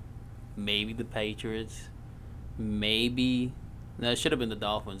 Jets, maybe the Patriots, maybe. Now, it should have been the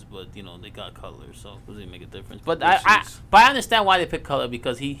Dolphins, but they got Cutler, so it doesn't make a difference. But I understand why they picked Cutler,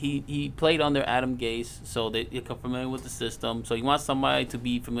 because he played under Adam Gase, so they're familiar with the system. So you want somebody to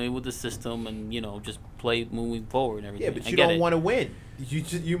be familiar with the system and just play moving forward and everything. Yeah, but you don't want to win.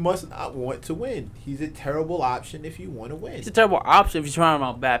 You must not want to win. He's a terrible option if you want to win. He's a terrible option if you're trying to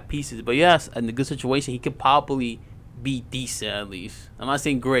out bad pieces. But yes, in a good situation, he could probably be decent at least. I'm not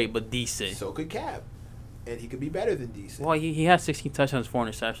saying great, but decent. So could Cap. And he could be better than decent. Well, he had 16 touchdowns, 4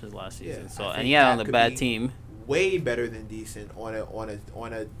 interceptions last season. And he had on a bad team. Way better than decent on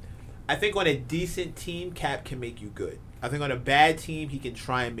a. I think on a decent team, Cap can make you good. I think on a bad team, he can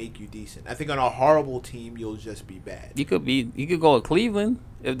try and make you decent. I think on a horrible team, you'll just be bad. You could go to Cleveland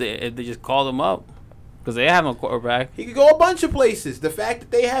if they just call him up, because they have no quarterback. He could go a bunch of places. The fact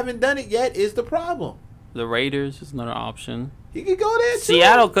that they haven't done it yet is the problem. The Raiders is another option. He could go there too.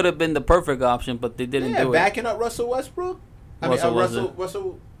 Seattle could have been the perfect option, but they didn't do it. Backing up Russell Westbrook.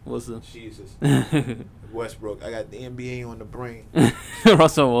 Russell Wilson. Jesus. Westbrook. I got the NBA on the brain.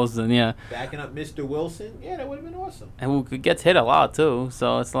 Russell Wilson, yeah. Backing up Mr. Wilson. Yeah, that would have been awesome. And who gets hit a lot too,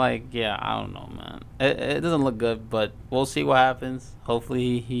 so it's I don't know, man. It doesn't look good, but we'll see what happens.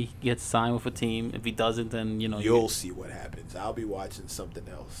 Hopefully he gets signed with a team. If he doesn't, then you'll see what happens. I'll be watching something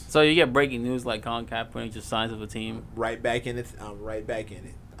else. So you get breaking news like Colin Kaepernick just signs with a team. Right back in it. I'm right back in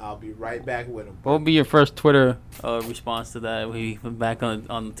it. I'll be right back with him. What would be your first Twitter response to that? When he went back on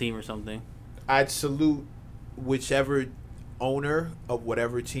the team or something? I'd salute whichever owner of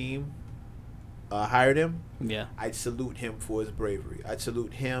whatever team hired him. Yeah. I'd salute him for his bravery. I'd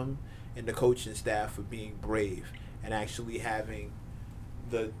salute him and the coaching staff for being brave and actually having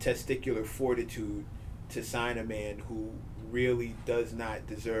the testicular fortitude to sign a man who really does not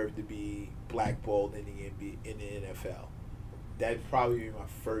deserve to be blackballed in the NFL. That'd probably be my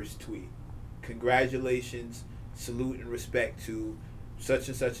first tweet. Congratulations, salute and respect to such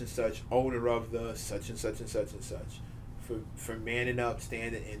and such and such, owner of the such and such and such and such, for manning up,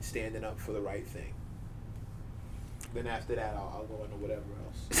 standing up for the right thing. Then after that, I'll go into whatever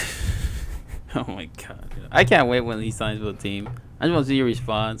else. Oh my god, I can't wait when he signs with a team. I just want to see your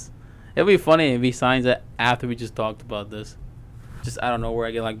response. It'll be funny if he signs it after we just talked about this. Just I don't know where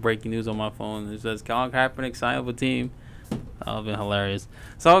I get breaking news on my phone. It says Colin Kaepernick signed with a team. That'll be hilarious.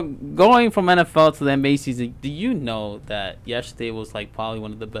 So going from NFL to the NBA season, do you know that yesterday was probably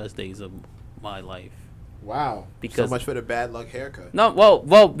one of the best days of my life? Wow. Because so much for the bad luck haircut. No,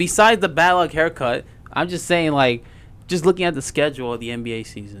 well, besides the bad luck haircut, I'm just saying just looking at the schedule of the NBA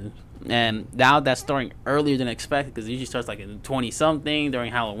season, and now that's starting earlier than expected because it usually starts in 20-something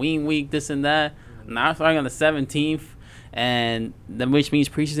during Halloween week, this and that. Now it's starting on the 17th. And then, which means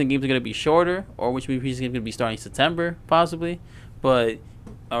preseason games are going to be shorter, or which means preseason games are going to be starting September, possibly, but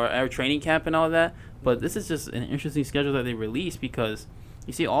our training camp and all that. But this is just an interesting schedule that they released because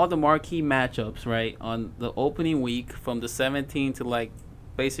you see all the marquee matchups, right, on the opening week from the 17th to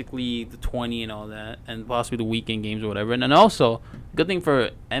basically the 20 and all that, and possibly the weekend games or whatever. And then also, good thing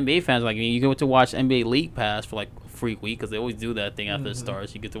for NBA fans, you get to watch NBA League Pass for free week because they always do that thing after it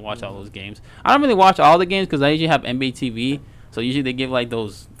starts. You get to watch all those games. I don't really watch all the games because I usually have NBA TV, so usually they give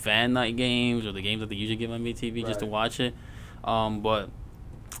those fan night games or the games that they usually give on NBA TV just to watch it. But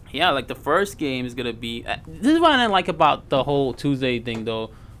yeah, like the first game is gonna be. This is what I didn't like about the whole Tuesday thing,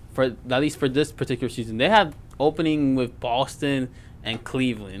 though. For at least for this particular season, they have opening with Boston and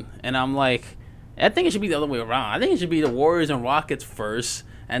Cleveland, and I'm like, I think it should be the other way around. I think it should be the Warriors and Rockets first,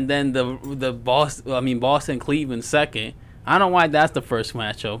 and then the Boston Cleveland second. I don't know why that's the first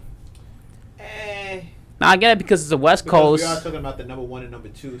matchup. Now I get it because it's the West Coast. We are talking about the number 1 and number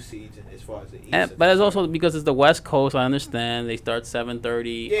 2 seeds as far as the East. But it's also because it's the West Coast. I understand they start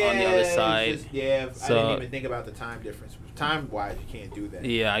 7:30 on the other side. So, I didn't even think about the time difference. Time wise, you can't do that.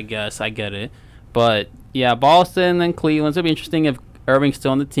 Yeah, I guess I get it. But yeah, Boston and Cleveland. It'll be interesting if Irving's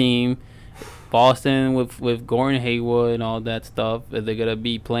still on the team. Boston with Gordon Hayward and all that stuff. If they're gonna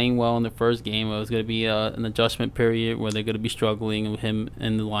be playing well in the first game, or it's gonna be an adjustment period where they're gonna be struggling with him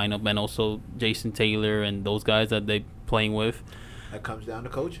in the lineup, and also Jason Taylor and those guys that they playing with. That comes down to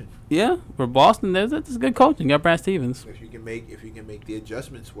coaching. Yeah, for Boston, that's good coaching. You got Brad Stevens. If you can make the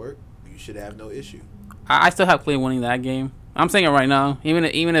adjustments work, you should have no issue. I still have Cleveland winning that game. I'm saying it right now.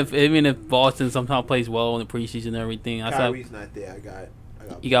 Even if Boston somehow plays well in the preseason and everything, Kyrie's not there. I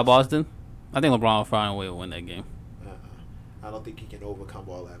got. You got Boston. I think LeBron will find a way to win that game. I don't think he can overcome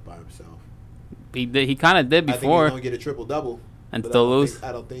all that by himself. He kind of did before. I think he's gonna get a triple-double and still lose.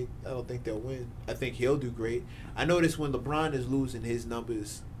 I don't think they'll win. I think he'll do great. I notice when LeBron is losing, his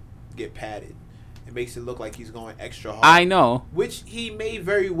numbers get padded. It makes it look like he's going extra hard. I know, which he may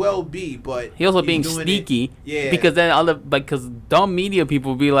very well be, but he also being sneaky. Yeah, because then because dumb media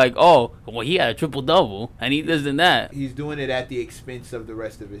people be like, "Oh, well, he had a triple double and he this and that." He's doing it at the expense of the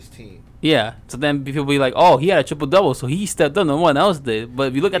rest of his team. Yeah, so then people be like, "Oh, he had a triple double, so he stepped up, no one else did." But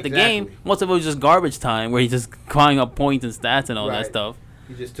if you look at the game, most of it was just garbage time, where he's just calling up points and stats and all that stuff.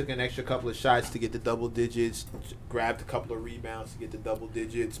 He just took an extra couple of shots to get the double digits, grabbed a couple of rebounds to get the double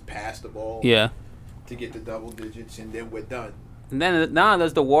digits, passed the ball. Yeah. To get the double digits, and then we're done. And then now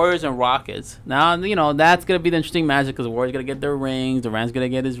there's the Warriors and Rockets. Now, that's going to be the interesting matchup because the Warriors going to get their rings. Durant's going to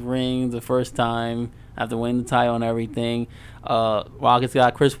get his ring the first time after winning the title and everything. Rockets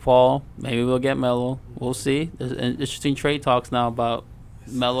got Chris Paul. Maybe we'll get Melo. We'll see. There's interesting trade talks now about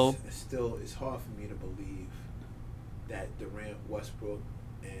Melo. It's hard for me to believe that Durant, Westbrook,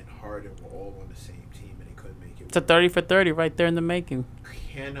 and Harden were all on the same team and they couldn't make it. It's a 30 for 30 right there in the making.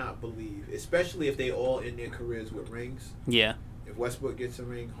 Cannot believe, especially if they all in their careers with rings. Yeah. If Westbrook gets a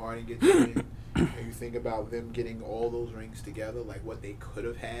ring, Harden gets a ring, and you think about them getting all those rings together, like what they could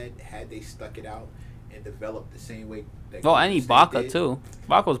have had they stuck it out and developed the same way. And Ibaka too.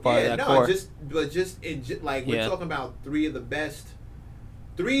 Ibaka was part of that core. We're talking about three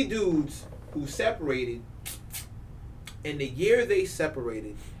dudes who separated. In the year they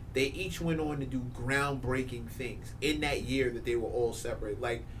separated, they each went on to do groundbreaking things in that year that they were all separated.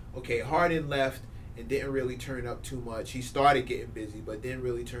 Like, okay, Harden left and didn't really turn up too much. He started getting busy, but didn't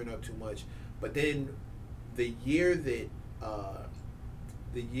really turn up too much. But then the year that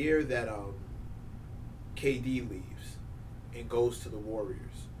KD leaves and goes to the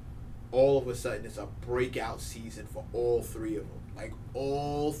Warriors, all of a sudden it's a breakout season for all three of them. Like,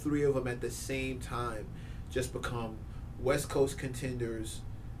 all three of them at the same time just become West Coast contenders,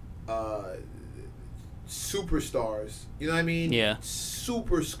 superstars, you know what I mean? Yeah.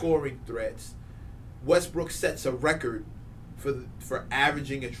 Super scoring threats. Westbrook sets a record for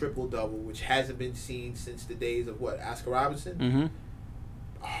averaging a triple-double, which hasn't been seen since the days of Oscar Robertson? Mm-hmm.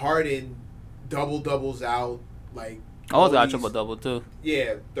 Harden doubles out, like... Oh, got triple-double, too.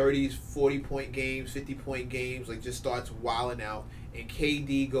 Yeah, 30s, 40-point games, 50-point games, like, just starts wilding out. And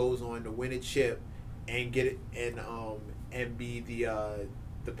KD goes on to win a chip and get it, and be the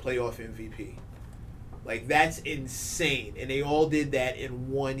playoff MVP. Like, that's insane. And they all did that in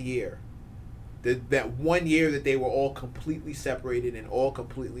 1 year. That 1 year that they were all completely separated and all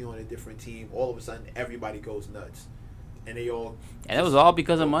completely on a different team, all of a sudden everybody goes nuts. And they all... And it was all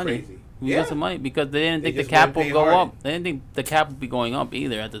because of money. Crazy. Because of money. Because they didn't think the cap would go up. They didn't think the cap would be going up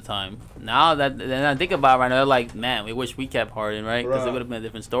either at the time. Now that I think about it right now, they're like, man, we wish we kept Harden, right? Because it would have been a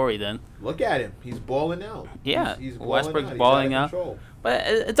different story then. Look at him. He's balling out. Yeah. He's Westbrook's balling out. Control. But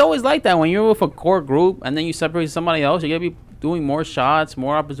it's always like that. When you're with a core group and then you separate somebody else, you're going to be doing more shots,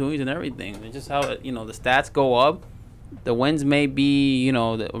 more opportunities and everything. It's just how, the stats go up. The wins may be,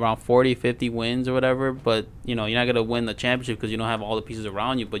 around 40, 50 wins or whatever, but, you're not going to win the championship because you don't have all the pieces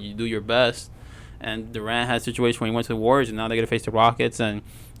around you, but you do your best. And Durant had a situation when he went to the Warriors, and now they're going to face the Rockets, and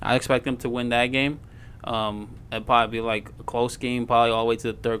I expect them to win that game. It'll probably be like a close game, probably all the way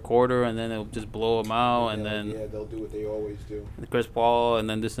to the third quarter, and then it'll just blow them out, and then... Yeah, they'll do what they always do. Chris Paul, and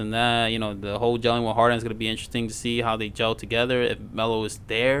then this and that. The whole gelling with Harden is going to be interesting to see how they gel together. If Melo is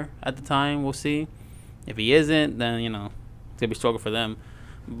there at the time, we'll see. If he isn't, then, gonna be struggle for them.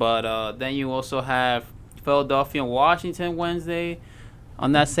 But then you also have Philadelphia and Washington Wednesday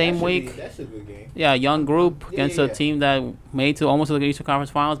on that same week. That's a good game. Yeah, young group against yeah. a team that made to almost to the Eastern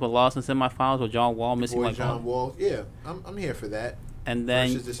Conference Finals, but lost in semifinals with John Wall missing Boy, like John Wall. Yeah, I'm here for that. And then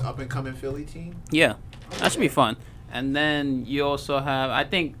versus this up and coming Philly team. Yeah, that should be fun. And then you also have, I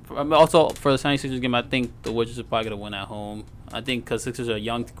think, also for the 76ers game, I think the Wizards are probably going to win at home. I think because Sixers are a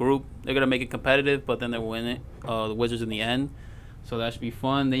young group, they're going to make it competitive, but then they'll win it, the Wizards in the end. So that should be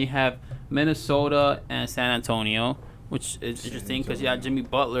fun. Then you have Minnesota and San Antonio, which is interesting because you have Jimmy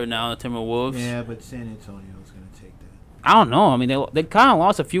Butler now, the Timberwolves. Yeah, but San Antonio is going to take that. I don't know. I mean, they kind of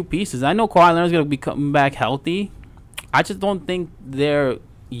lost a few pieces. I know Kawhi Leonard's going to be coming back healthy. I just don't think they're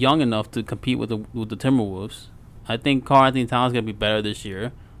young enough to compete with the Timberwolves. I think Karl Anthony Towns is going to be better this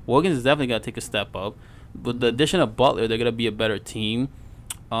year. Wiggins is definitely going to take a step up. With the addition of Butler, they're going to be a better team.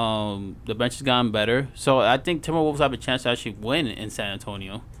 The bench has gotten better. So I think Timberwolves have a chance to actually win in San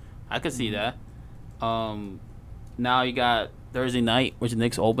Antonio. I could see that. Now you got Thursday night, which the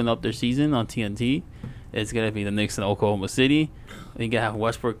Knicks open up their season on TNT. It's going to be the Knicks in Oklahoma City. You can have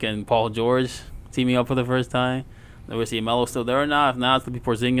Westbrook and Paul George teaming up for the first time. We'll see if Melo's still there or not. If not, it's going to be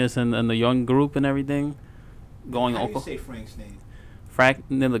Porzingis and the young group and everything. How do you say Frank's name? Frank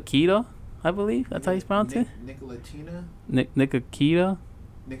Ntilikina, I believe. That's how you pronounce it? Nicolatina? Nikakita?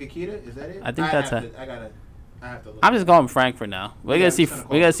 Nikakita? Is that it? I think that's it. I have to look. I'm just going Frank for now. We're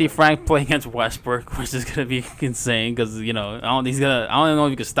gonna see Frank play against Westbrook, which is gonna be insane because I don't know if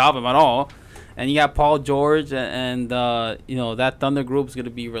you can stop him at all. And you got Paul George and that Thunder group is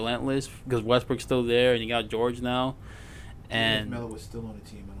gonna be relentless because Westbrook's still there and you got George now. And if Melo was still on the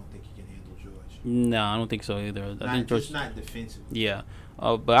team, I don't think he can handle George. No, I don't think so either. I think George not defensive. Yeah.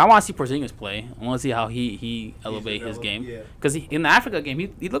 But I want to see Porzingis play. I want to see how he elevate his game. Because in the Africa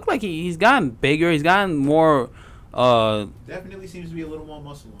game, he looked like he's gotten bigger. He's gotten more. Definitely seems to be a little more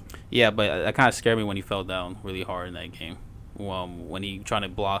muscle on him. Yeah, but that kind of scared me when he fell down really hard in that game. When he trying to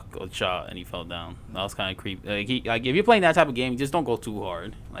block a shot and he fell down, that was kind of creepy. Like if you're playing that type of game, just don't go too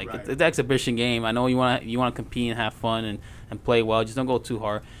hard. Like right. It's an exhibition game. I know you want to compete and have fun and play well. Just don't go too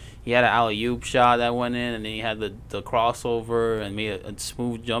hard. He had an alley-oop shot that went in, and then he had the crossover and made a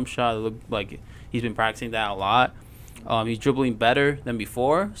smooth jump shot. It looked like he's been practicing that a lot. He's dribbling better than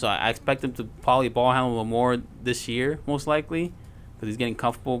before, so I expect him to probably ball handle a little more this year, most likely, because he's getting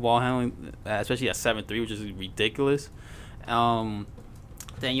comfortable ball handling, especially at 7'3", which is ridiculous. Then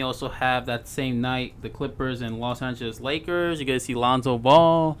you also have that same night the Clippers and Los Angeles Lakers. You're going to see Lonzo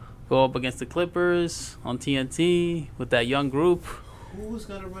Ball go up against the Clippers on TNT with that young group. Who's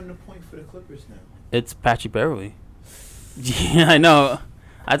going to run the point for the Clippers now? It's Patrick Beverly. Yeah, I know.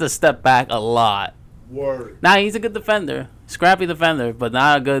 I had to step back a lot. Word. Nah, he's a good defender. Scrappy defender, but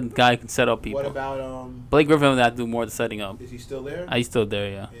not a good guy who can set up people. What about Blake Griffin would have to do more of the setting up. Is he still there? He's still there,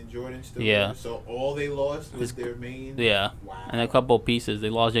 yeah. And Jordan still yeah. there? So all they lost was their main... Yeah. Wow. And a couple of pieces. They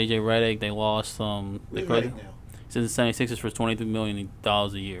lost J.J. Redick. They lost... Where's Redick now? Since the 76ers for $23 million a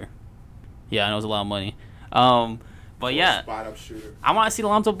year. Yeah, I know it's a lot of money. But yeah, spot-up shooter. I want to see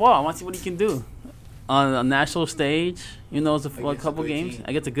Lonzo Ball. I want to see what he can do on a national stage. It's a couple games. Team.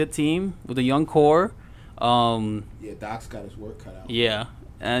 Against a good team with a young core. Yeah, Doc's got his work cut out. Yeah,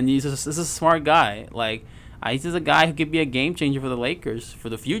 and he's a smart guy. Like, he's just a guy who could be a game changer for the Lakers for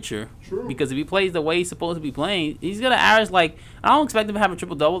the future. True. Because if he plays the way he's supposed to be playing, he's gonna average I don't expect him to have a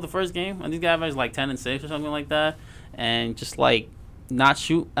triple double the first game. I think he's gonna average 10 and 6 or something like that, and just not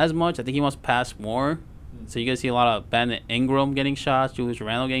shoot as much. I think he wants to pass more. So you're going to see a lot of Brandon Ingram getting shots, Julius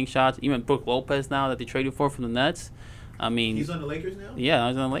Randle getting shots, even Brook Lopez now that they traded for from the Nets. I mean, he's on the Lakers now? Yeah,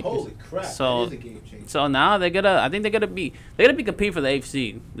 he's on the Lakers. Holy crap, so, that is a game changer. So now I think they're gonna be competing for the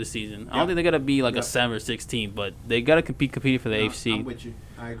AFC this season. I don't think they're gonna be a 7 or 6 team, but they gotta compete for the AFC. I'm with you.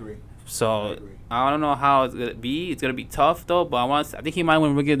 I agree. So I don't know how it's gonna be. It's gonna be tough though, but I think he might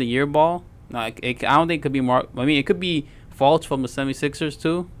win Rookie of the Year ball. No, I don't think it could be more. I mean, it could be Fultz from the 76ers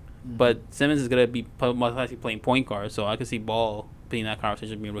too. But Simmons is going to be most likely playing point guard, so I could see Ball being that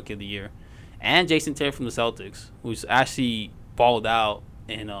conversation, being Rookie of the Year. And Jason Terry from the Celtics, who's actually balled out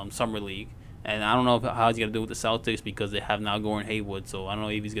in Summer League. And I don't know how he's going to do with the Celtics because they have now Gordon Hayward, so I don't know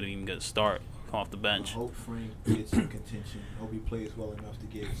if he's going to even get a start, come off the bench. I hope Frank gets some contention. I hope he plays well enough to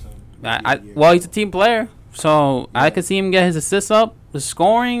get some. Well, he's a team player, so yeah. I could see him get his assists up. The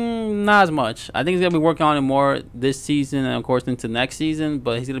scoring, not as much. I think he's going to be working on it more this season and, of course, into next season.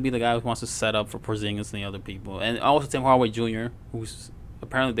 But he's going to be the guy who wants to set up for Porzingis and the other people. And also Tim Hardaway Jr., who's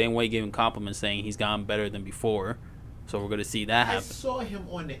apparently Dwayne Wade gave him compliments saying he's gotten better than before. So we're going to see that happen. I saw him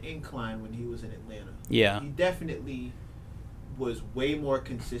on the incline when he was in Atlanta. Yeah. He definitely was way more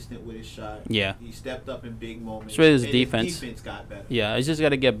consistent with his shot. Yeah. He stepped up in big moments. It's his and defense. His defense got better. Yeah, it's just got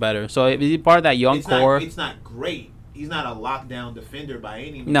to get better. So if he's part of that young core. It's not great. He's not a lockdown defender by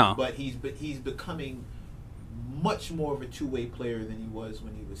any means. No. But he's becoming much more of a two-way player than he was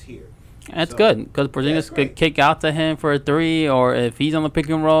when he was here. That's good because Porzingis could kick out to him for a three, or if he's on the pick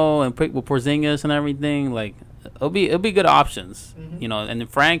and roll and pick with Porzingis and everything, like it'll be good options, you know. And then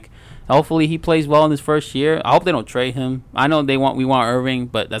Frank, hopefully he plays well in his first year. I hope they don't trade him. I know we want Irving,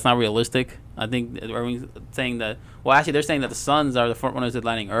 but that's not realistic. I think Irving's saying that. Well, actually, they're saying that the Suns are the front runners at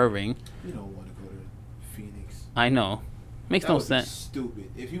landing Irving. You don't want to go to Phoenix. I know, makes no sense. Stupid.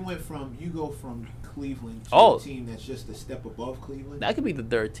 If you go from Cleveland to a team that's just a step above Cleveland. That could be the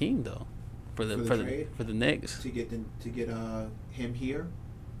third team though, for the Knicks to get him here.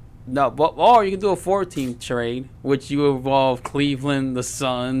 No, but or you can do a 4-team trade, which you involve Cleveland, the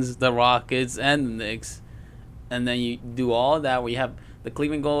Suns, the Rockets, and the Knicks, and then you do all that where you have the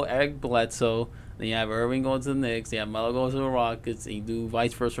Cleveland go Eric Bledsoe, then you have Irving go to the Knicks, you have Melo go to the Rockets, and you do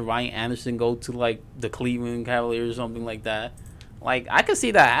vice versa. Ryan Anderson go to like the Cleveland Cavaliers or something like that. Like I could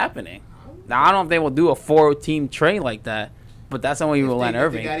see that happening. Now, I don't know if they will do a 4-team trade like that, but that's the only way you will land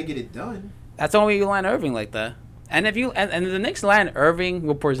Irving. They got to get it done. That's the only way you land Irving like that. And if you and the Knicks land Irving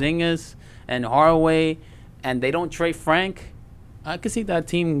with Porzingis and Hardaway, and they don't trade Frank, I could see that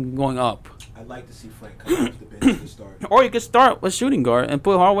team going up. I'd like to see Frank come off the bench to start. Or you could start with shooting guard and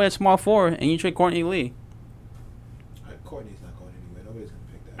put Hardaway at small forward, and you trade Courtney Lee. Courtney's not going anywhere. Nobody's gonna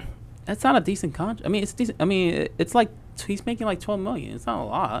pick that up. That's not a decent contract. I mean, it's decent. I mean, it's like he's making like $12 million. It's not a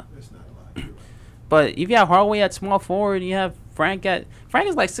lot. It's not a lot. You're right. But if you have Hardaway at small forward, you have Frank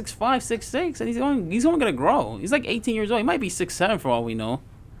is like 6'5", 6'6", and he's only gonna grow. He's like 18 years old. He might be 6'7" for all we know.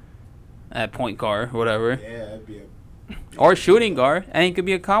 At point guard or whatever. Yeah, that'd be or shooting guard, and he could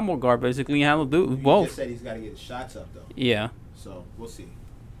be a combo guard basically. You handle both. He just said he's got to get his shots up though. Yeah. So we'll see.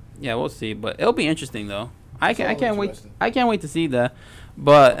 Yeah, we'll see, but it'll be interesting though. I can't wait. I can't wait to see that.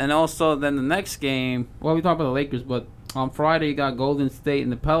 But and also then the next game. Well, we talked about the Lakers, but on Friday you got Golden State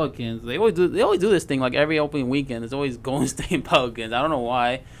and the Pelicans. They always do this thing like every opening weekend. It's always Golden State and Pelicans. I don't know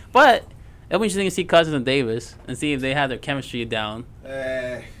why, but it'll be interesting to see Cousins and Davis and see if they have their chemistry down.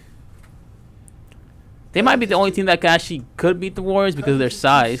 They might be the only team that could beat the Warriors because of their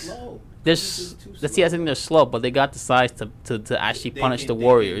size. I think they're slow, but they got the size to actually punish the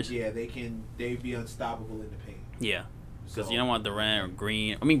Warriors. They'd be unstoppable in the paint. Yeah. Because you don't want Durant or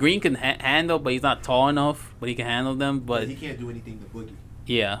Green. I mean, Green can handle, but he's not tall enough. But he can handle them. But he can't do anything to Boogie.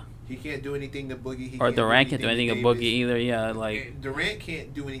 Yeah. He can't do anything to Boogie. Or Durant can't do anything to Boogie either. Yeah, like Durant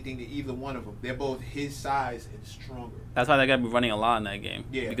can't do anything to either one of them. They're both his size and stronger. That's why they gotta be running a lot in that game.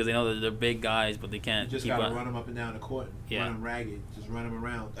 Yeah. Because they know that they're big guys, but they can't. You just gotta run them up and down the court. Yeah. Run them ragged. Just run them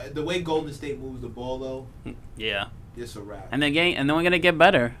around. The way Golden State moves the ball, though. Yeah. It's a wrap. And then we're gonna get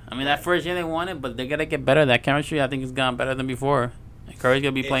better. I mean, that first year they won it, but they gotta get better. That chemistry, I think, has gone better than before. And Curry's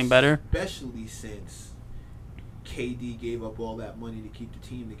gonna be playing better. Especially since KD gave up all that money to keep the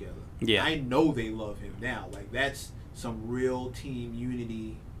team together. Yeah. I know they love him now. Like, that's some real team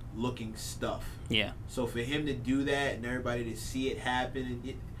unity looking stuff. Yeah. So for him to do that and everybody to see it happen,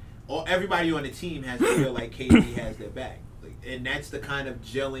 and everybody on the team has to feel like KD has their back. Like, and that's the kind of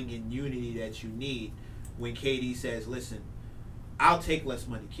gelling and unity that you need when KD says, listen, I'll take less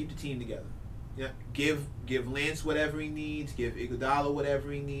money. Keep the team together. Yeah, give Lance whatever he needs. Give Iguodala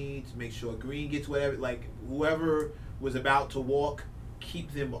whatever he needs. Make sure Green gets whatever. Like, whoever was about to walk,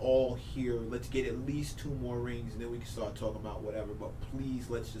 keep them all here. Let's get at least 2 more rings, and then we can start talking about whatever. But please,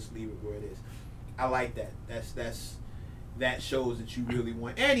 let's just leave it where it is. I like that. That shows that you really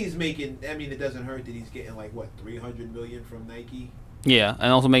want. And he's making. I mean, it doesn't hurt that he's getting like what, $300 million from Nike. Yeah,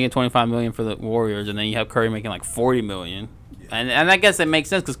 and also making $25 million for the Warriors, and then you have Curry making like $40 million. And I guess it makes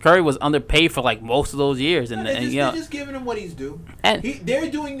sense because Curry was underpaid for like most of those years, and they're just giving him what he's due. And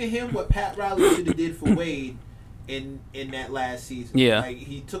they're doing to him what Pat Riley should have did for Wade in that last season. Yeah, like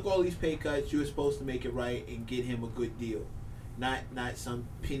he took all these pay cuts. You were supposed to make it right and get him a good deal, not some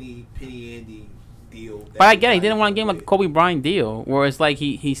penny Andy deal. But I get it. He didn't want to give him a Kobe Bryant deal, where it's like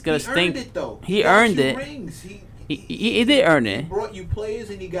he's gonna stink. He earned it though. He earned it. Rings. He did earn it. He brought you players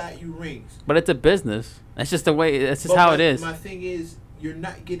and he got you rings. But it's a business. That's just the way. That's just how it is. My thing is, you're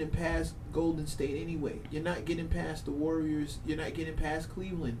not getting past Golden State anyway. You're not getting past the Warriors. You're not getting past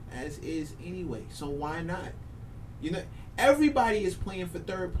Cleveland as is anyway. So why not? Everybody is playing for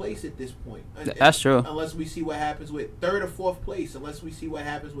third place at this point. That's true. Unless we see what happens with third or fourth place. Unless we see what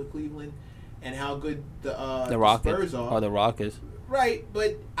happens with Cleveland and how good the Rockets Spurs are. Or the Rockets. Right,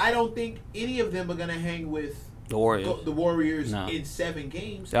 but I don't think any of them are going to hang with The Warriors. The Warriors No. in 7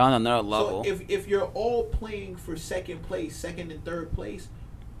 games. They're on another level. So if you're all playing for second and third place,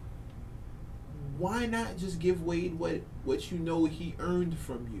 why not just give Wade what you know he earned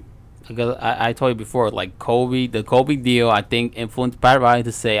from you? Because I told you before, like the Kobe deal, I think influenced Pat Riley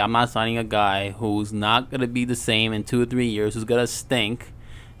to say, I'm not signing a guy who's not going to be the same in 2 or 3 years, who's going to stink,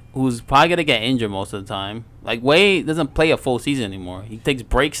 who's probably going to get injured most of the time. Like, Wade doesn't play a full season anymore. He takes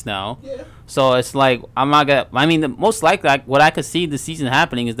breaks now. Yeah. So it's like, I'm not going to... I mean, the most likely, what I could see the season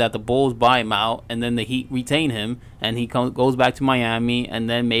happening is that the Bulls buy him out, and then the Heat retain him, and he goes back to Miami, and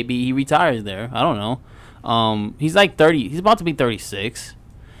then maybe he retires there. I don't know. He's like 30. He's about to be 36.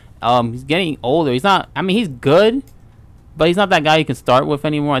 He's getting older. He's not... I mean, he's good, but he's not that guy you can start with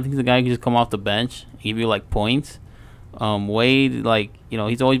anymore. I think he's a guy who can just come off the bench, give you, like, points. Wade, like, you know,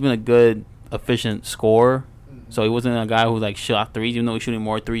 he's always been a good, efficient scorer. So he wasn't a guy who, like, shot threes, even though he's shooting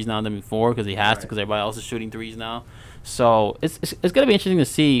more threes now than before because he has to, because everybody else is shooting threes now. So it's going to be interesting to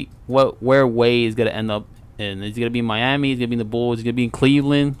see where Wade is going to end up in. Is he going to be in Miami? Is he going to be in the Bulls? Is he going to be in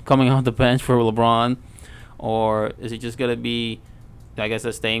Cleveland coming off the bench for LeBron? Or is he just going to be... I guess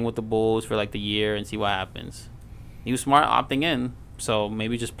staying with the Bulls for like the year and see what happens. He was smart opting in, so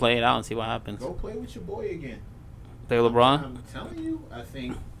maybe just play it out and see what happens. Go play with your boy again. Play LeBron? I'm telling you, I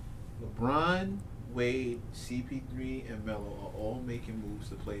think LeBron, Wade, CP3, and Melo are all making moves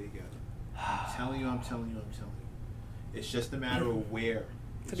to play together. I'm telling you. It's just a matter of where.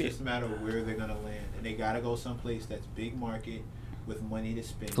 It's just a matter of where they're going to land. And they got to go someplace that's big market with money to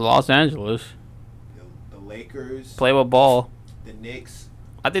spend. Los Angeles. The Lakers. Play with ball. The Knicks.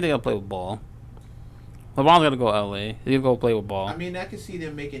 I think they're going to play with ball. LeBron's going to go LA. He's going to go play with ball. I mean, I can see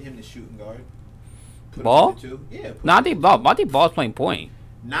them making him the shooting guard. Ball? Yeah. No, I think Ball's playing point.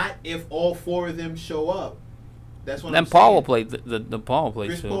 Not if all 4 of them show up. That's what Then I'm Paul saying. will play the Paul will play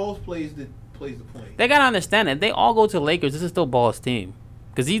Chris too. Paul plays the point. They got to understand it. They all go to the Lakers. This is still Ball's team.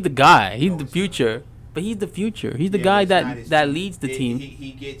 Because he's the guy. He's the future. But he's the future. He's the guy that team. leads the team.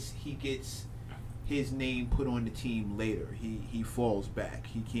 He gets his name put on the team later. He falls back.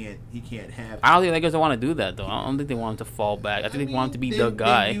 He can't have. I don't think the Lakers don't want to do that though. I don't think they want him to fall back. I think they want him to be the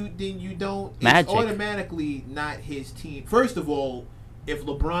guy. Then you don't. Magic. It's automatically not his team. First of all, if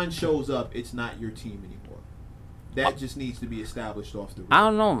LeBron shows up, it's not your team anymore. That just needs to be established off the rip. I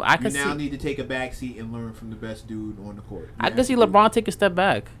don't know. You now need to take a back seat and learn from the best dude on the court. I can see LeBron take a step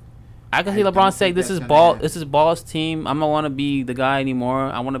back. I can see LeBron say, "This is Ball's team. I don't want to be the guy anymore.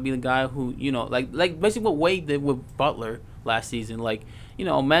 I want to be the guy who, you know, like basically what Wade did with Butler last season. Like, you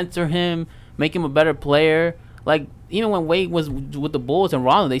know, mentor him, make him a better player. Like, even when Wade was with the Bulls and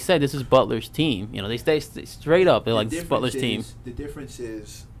Rondo, they said this is Butler's team. You know, they stay straight up. They're like, this is Butler's team. The difference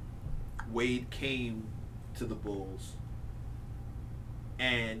is Wade came to the Bulls,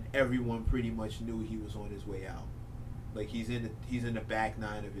 and everyone pretty much knew he was on his way out. Like, he's in the back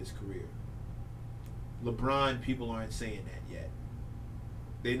 9 of his career. LeBron, people aren't saying that yet.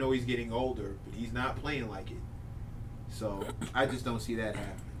 They know he's getting older, but he's not playing like it. So I just don't see that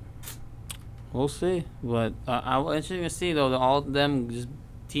happening. We'll see. But I'm interested to see, though, that all of them just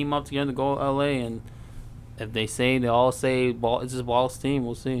team up together to go to LA, and if they all say Ball, it's just Ball's team,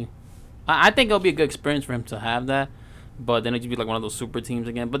 we'll see. I think it'll be a good experience for him to have that. But then it'd be like one of those super teams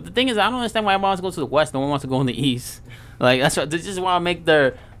again. But the thing is, I don't understand why everyone wants to go to the West. No one wants to go in the East. Like, that's what they just want to make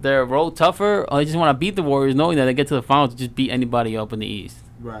their road tougher, or they just want to beat the Warriors, knowing that they get to the finals to just beat anybody up in the East.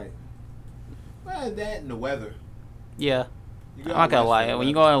 Right. Well, that and the weather. Yeah. I'm not gonna lie. When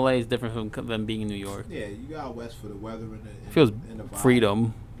you go to LA, it's different than being in New York. Yeah, you go out west for the weather and it feels the vibe.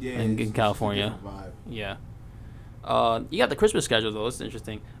 Freedom. Yeah, in California. Yeah. You got the Christmas schedule though. It's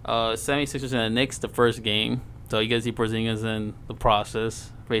interesting. 76ers and the Knicks, the first game. So you guys see Porzingis in the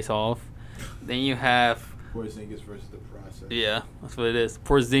process, face off. Then you have Porzingis versus the process. Yeah, that's what it is.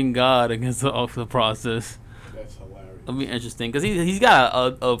 Porzingis against the process. That's hilarious. It'll be interesting because he's got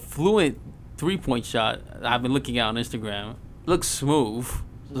a fluent 3-point shot. I've been looking at on Instagram. Looks smooth.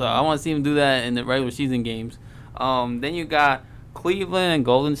 So I want to see him do that in the regular season games. Then you got Cleveland and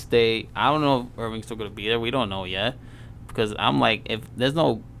Golden State. I don't know if Irving's still gonna be there. We don't know yet because I'm like, if there's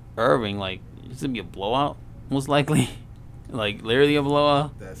no Irving, like it's gonna be a blowout. Most likely, like literally a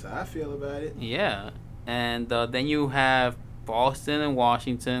blowout. That's how I feel about it. Yeah, and then you have Boston and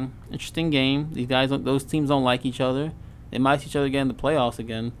Washington. Interesting game. These guys, those teams don't like each other. They might see each other again in the playoffs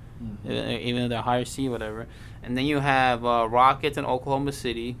again, even if they're higher seed, whatever. And then you have Rockets and Oklahoma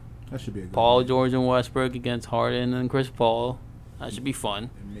City. That should be a good Paul game. George and Westbrook against Harden and Chris Paul. That should be fun.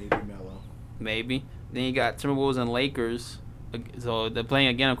 And maybe Melo. Maybe. Then you got Timberwolves and Lakers. So they're playing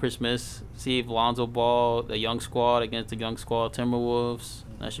again on Christmas. See if Lonzo Ball, the young squad against the young squad Timberwolves.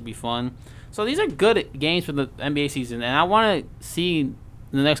 That should be fun. So these are good games for the NBA season, and I want to see in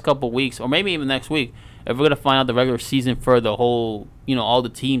the next couple of weeks, or maybe even next week, if we're gonna find out the regular season for the whole, all the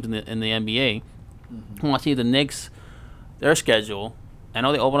teams in the NBA. I want to see the Knicks, their schedule. I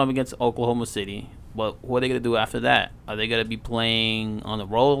know they open up against Oklahoma City, but what are they gonna do after that? Are they gonna be playing on the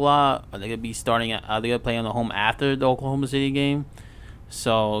road a lot? Are they gonna be Are they gonna play on the home after the Oklahoma City game?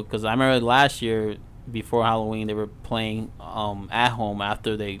 So, because I remember last year before Halloween, they were playing at home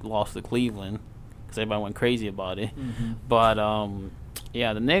after they lost to Cleveland, because everybody went crazy about it. But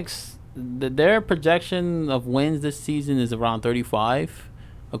yeah, the Knicks, their projection of wins this season is around 35,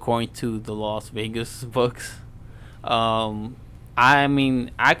 according to the Las Vegas books. I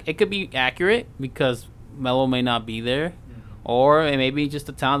mean, it could be accurate because Melo may not be there, or it may be just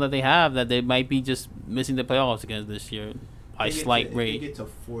the talent that they have that they might be just missing the playoffs against this year by slight rate. If they get to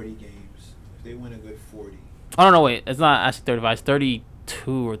 40 games, if they win a good 40. Oh, no, wait. It's not actually 35. It's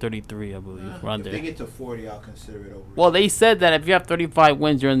 32 or 33, I believe. Around there. If they get to 40, I'll consider it over. Well, they said that if you have 35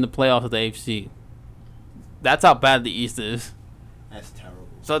 wins, you're in the playoffs of the AFC. That's how bad the East is. That's terrible.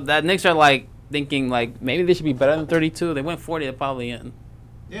 So that Knicks are like thinking like maybe they should be better than 32. They went 40, they're probably in.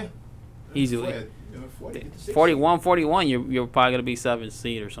 Yeah. Easily. 41, you're probably gonna be 7th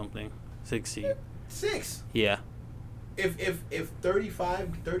seed or something. 6th seed. 6. Yeah. If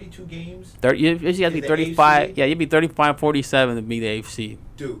 32 games. You have to be 35. Yeah, you'd be 35, 47 to be the AFC.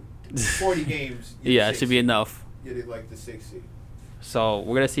 Dude, 40 games. Yeah, it should be enough. You're like the 6th seed. So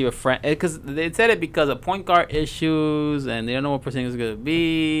we're gonna see what Frank, because they said it because of point guard issues, and they don't know what Porzingis is gonna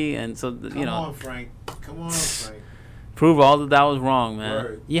be, and so Come on, Frank. Prove all that was wrong, man.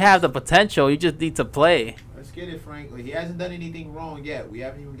 Word. You have the potential, you just need to play. Let's get it, Frank. He hasn't done anything wrong yet. We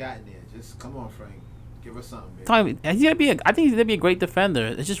haven't even gotten there. Just come on, Frank. Give us something, baby. I think he's gonna be a great defender.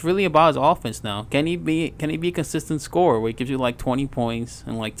 It's just really about his offense now. Can he be a consistent scorer where he gives you like 20 points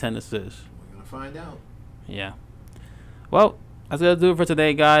and like 10 assists? We're gonna find out. Yeah. Well, that's gonna do it for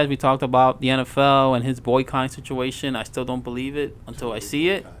today, guys. We talked about the NFL and his boycotting situation. I still don't believe it until I see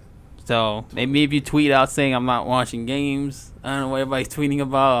it. So maybe if you tweet out saying I'm not watching games, I don't know what everybody's tweeting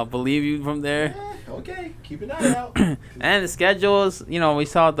about, I'll believe you from there. Okay, keep an eye out. And the schedules, we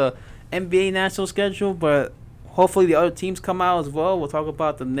saw the NBA national schedule, but hopefully the other teams come out as well. We'll talk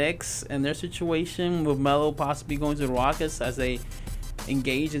about the Knicks and their situation with Melo possibly going to the Rockets as they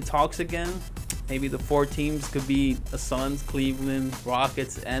engage in talks again. Maybe the 4 teams could be the Suns, Cleveland,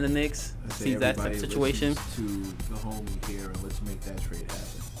 Rockets, and the Knicks. See that type of situation. To the homie here, and let's make that trade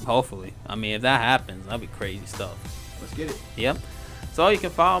happen. Hopefully. I mean, if that happens, that'll be crazy stuff. Let's get it. Yep. So you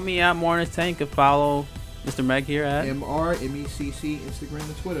can follow me at Mornings 10. You can follow Mr. Meg here at MRMECC, Instagram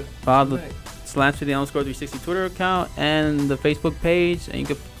and Twitter. Follow the /City_360 Twitter account and the Facebook page. And you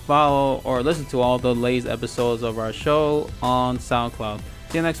can follow or listen to all the latest episodes of our show on SoundCloud.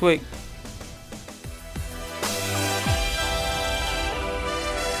 See you next week.